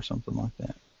 54 or something like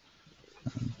that.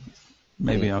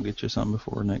 Maybe I'll get you something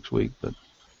before next week, but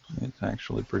it's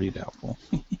actually pretty doubtful.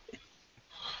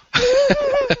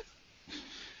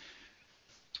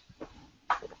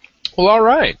 Well, all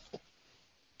right.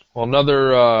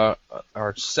 Well,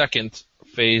 our second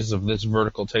phase of this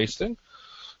vertical tasting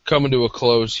coming to a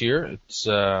close here. It's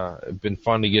been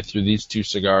fun to get through these two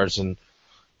cigars, and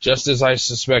just as I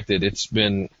suspected, it's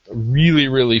been really,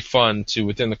 really fun to,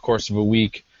 within the course of a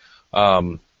week,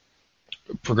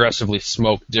 progressively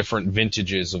smoke different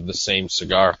vintages of the same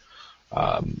cigar.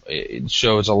 It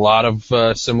shows a lot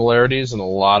of similarities and a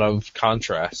lot of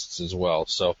contrasts as well.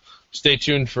 So stay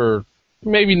tuned for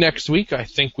maybe next week. I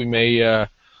think we may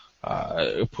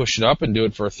push it up and do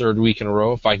it for a third week in a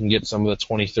row if I can get some of the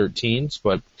 2013s.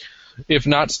 But if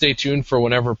not, stay tuned for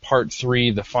whenever part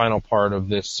 3, the final part of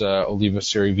this Oliva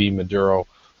Serie V Maduro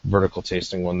vertical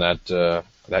tasting, when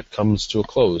that comes to a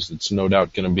close. It's no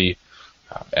doubt going to be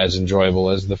as enjoyable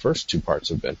as the first 2 parts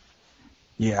have been.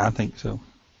 Yeah, I think so.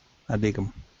 I dig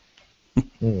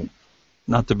them.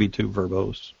 Not to be too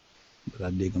verbose, but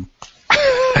I dig them.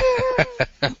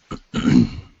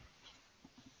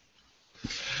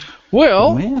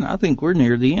 Well, man, I think we're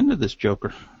near the end of this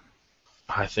joker.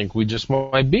 I think we just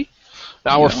might be.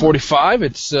 Hour 45.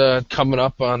 It's coming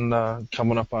up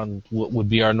on what would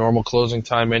be our normal closing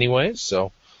time anyway.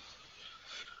 So,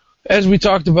 as we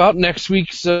talked about, next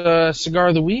week's cigar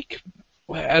of the week,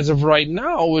 as of right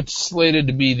now, it's slated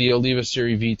to be the Oliva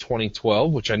Serie V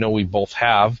 2012, which I know we both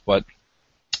have, but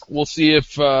we'll see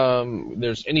if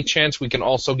there's any chance we can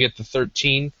also get the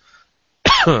 13.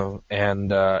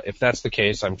 And if that's the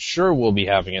case, I'm sure we'll be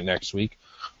having it next week.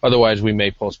 Otherwise, we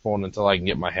may postpone until I can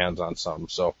get my hands on some.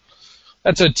 So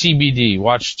that's a TBD.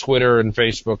 Watch Twitter and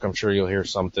Facebook. I'm sure you'll hear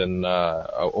something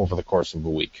over the course of a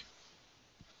week.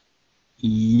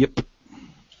 Yep.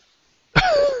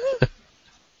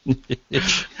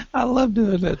 I love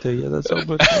doing that to you. That's so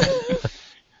much fun.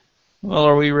 Well,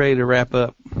 are we ready to wrap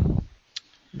up?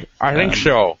 I think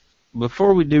so.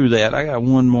 Before we do that, I got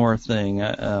one more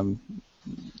thing.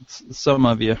 Some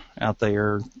of you out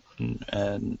there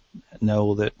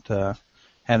know that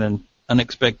had an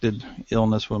unexpected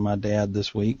illness with my dad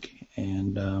this week,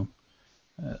 and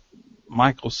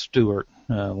Michael Stewart,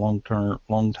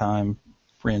 long-time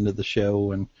friend of the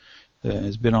show, and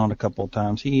has been on a couple of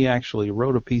times. He actually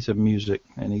wrote a piece of music,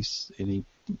 and he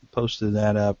posted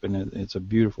that up, and it's a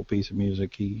beautiful piece of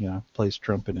music. He plays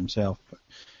trumpet himself. But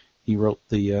he wrote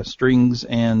the strings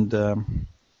and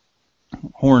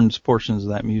horns portions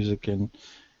of that music, and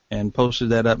posted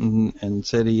that up, and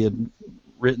said he had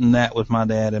written that with my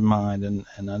dad in mind, and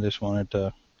I just wanted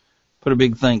to put a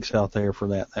big thanks out there for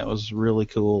that. That was really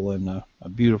cool and a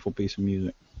beautiful piece of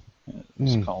music.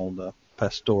 It's called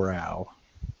Pastoral.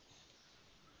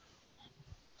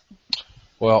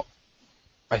 Well,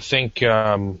 I think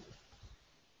my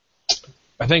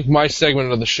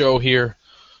segment of the show here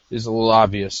is a little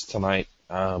obvious tonight.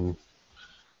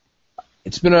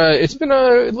 It's been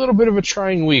a little bit of a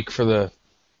trying week for the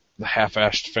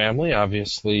half-ashed family.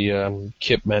 Obviously,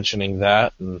 Kip mentioning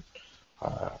that, and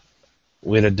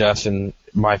we had a death in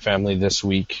my family this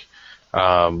week.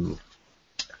 So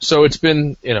it's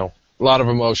been, a lot of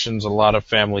emotions, a lot of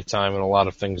family time, and a lot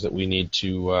of things that we need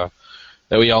to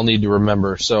that we all need to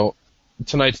remember. So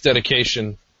tonight's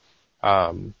dedication,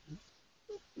 it's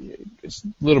a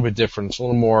little bit different. It's a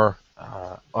little more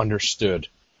understood.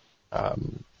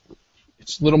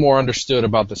 It's a little more understood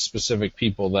about the specific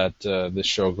people that this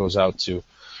show goes out to.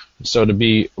 So to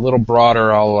be a little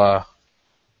broader, I'll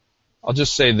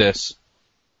just say this: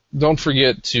 don't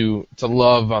forget to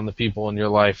love on the people in your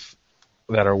life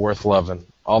that are worth loving.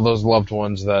 All those loved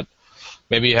ones that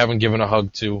maybe you haven't given a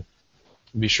hug to,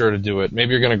 be sure to do it.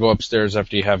 Maybe you're going to go upstairs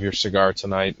after you have your cigar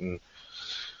tonight and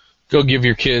go give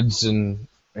your kids and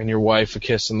your wife a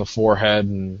kiss on the forehead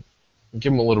and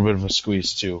give them a little bit of a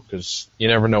squeeze too, because you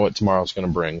never know what tomorrow's going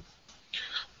to bring.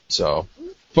 So,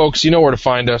 folks, you know where to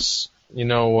find us. You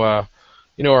know our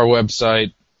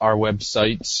website, our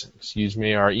websites,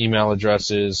 our email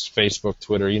addresses, Facebook,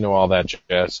 Twitter. You know all that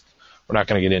jazz. We're not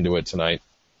going to get into it tonight.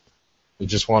 We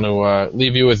just want to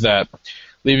leave you with that.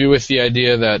 Leave you with the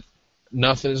idea that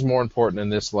nothing is more important in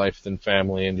this life than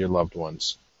family and your loved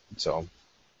ones. So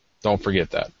don't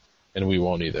forget that, and we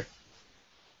won't either.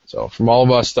 So from all of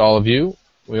us to all of you,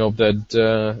 we hope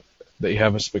that you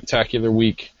have a spectacular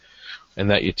week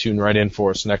and that you tune right in for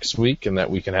us next week and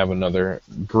that we can have another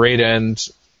great end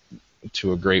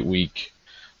to a great week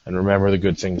and remember the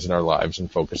good things in our lives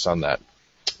and focus on that.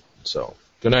 So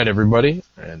good night, everybody,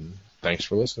 and thanks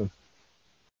for listening.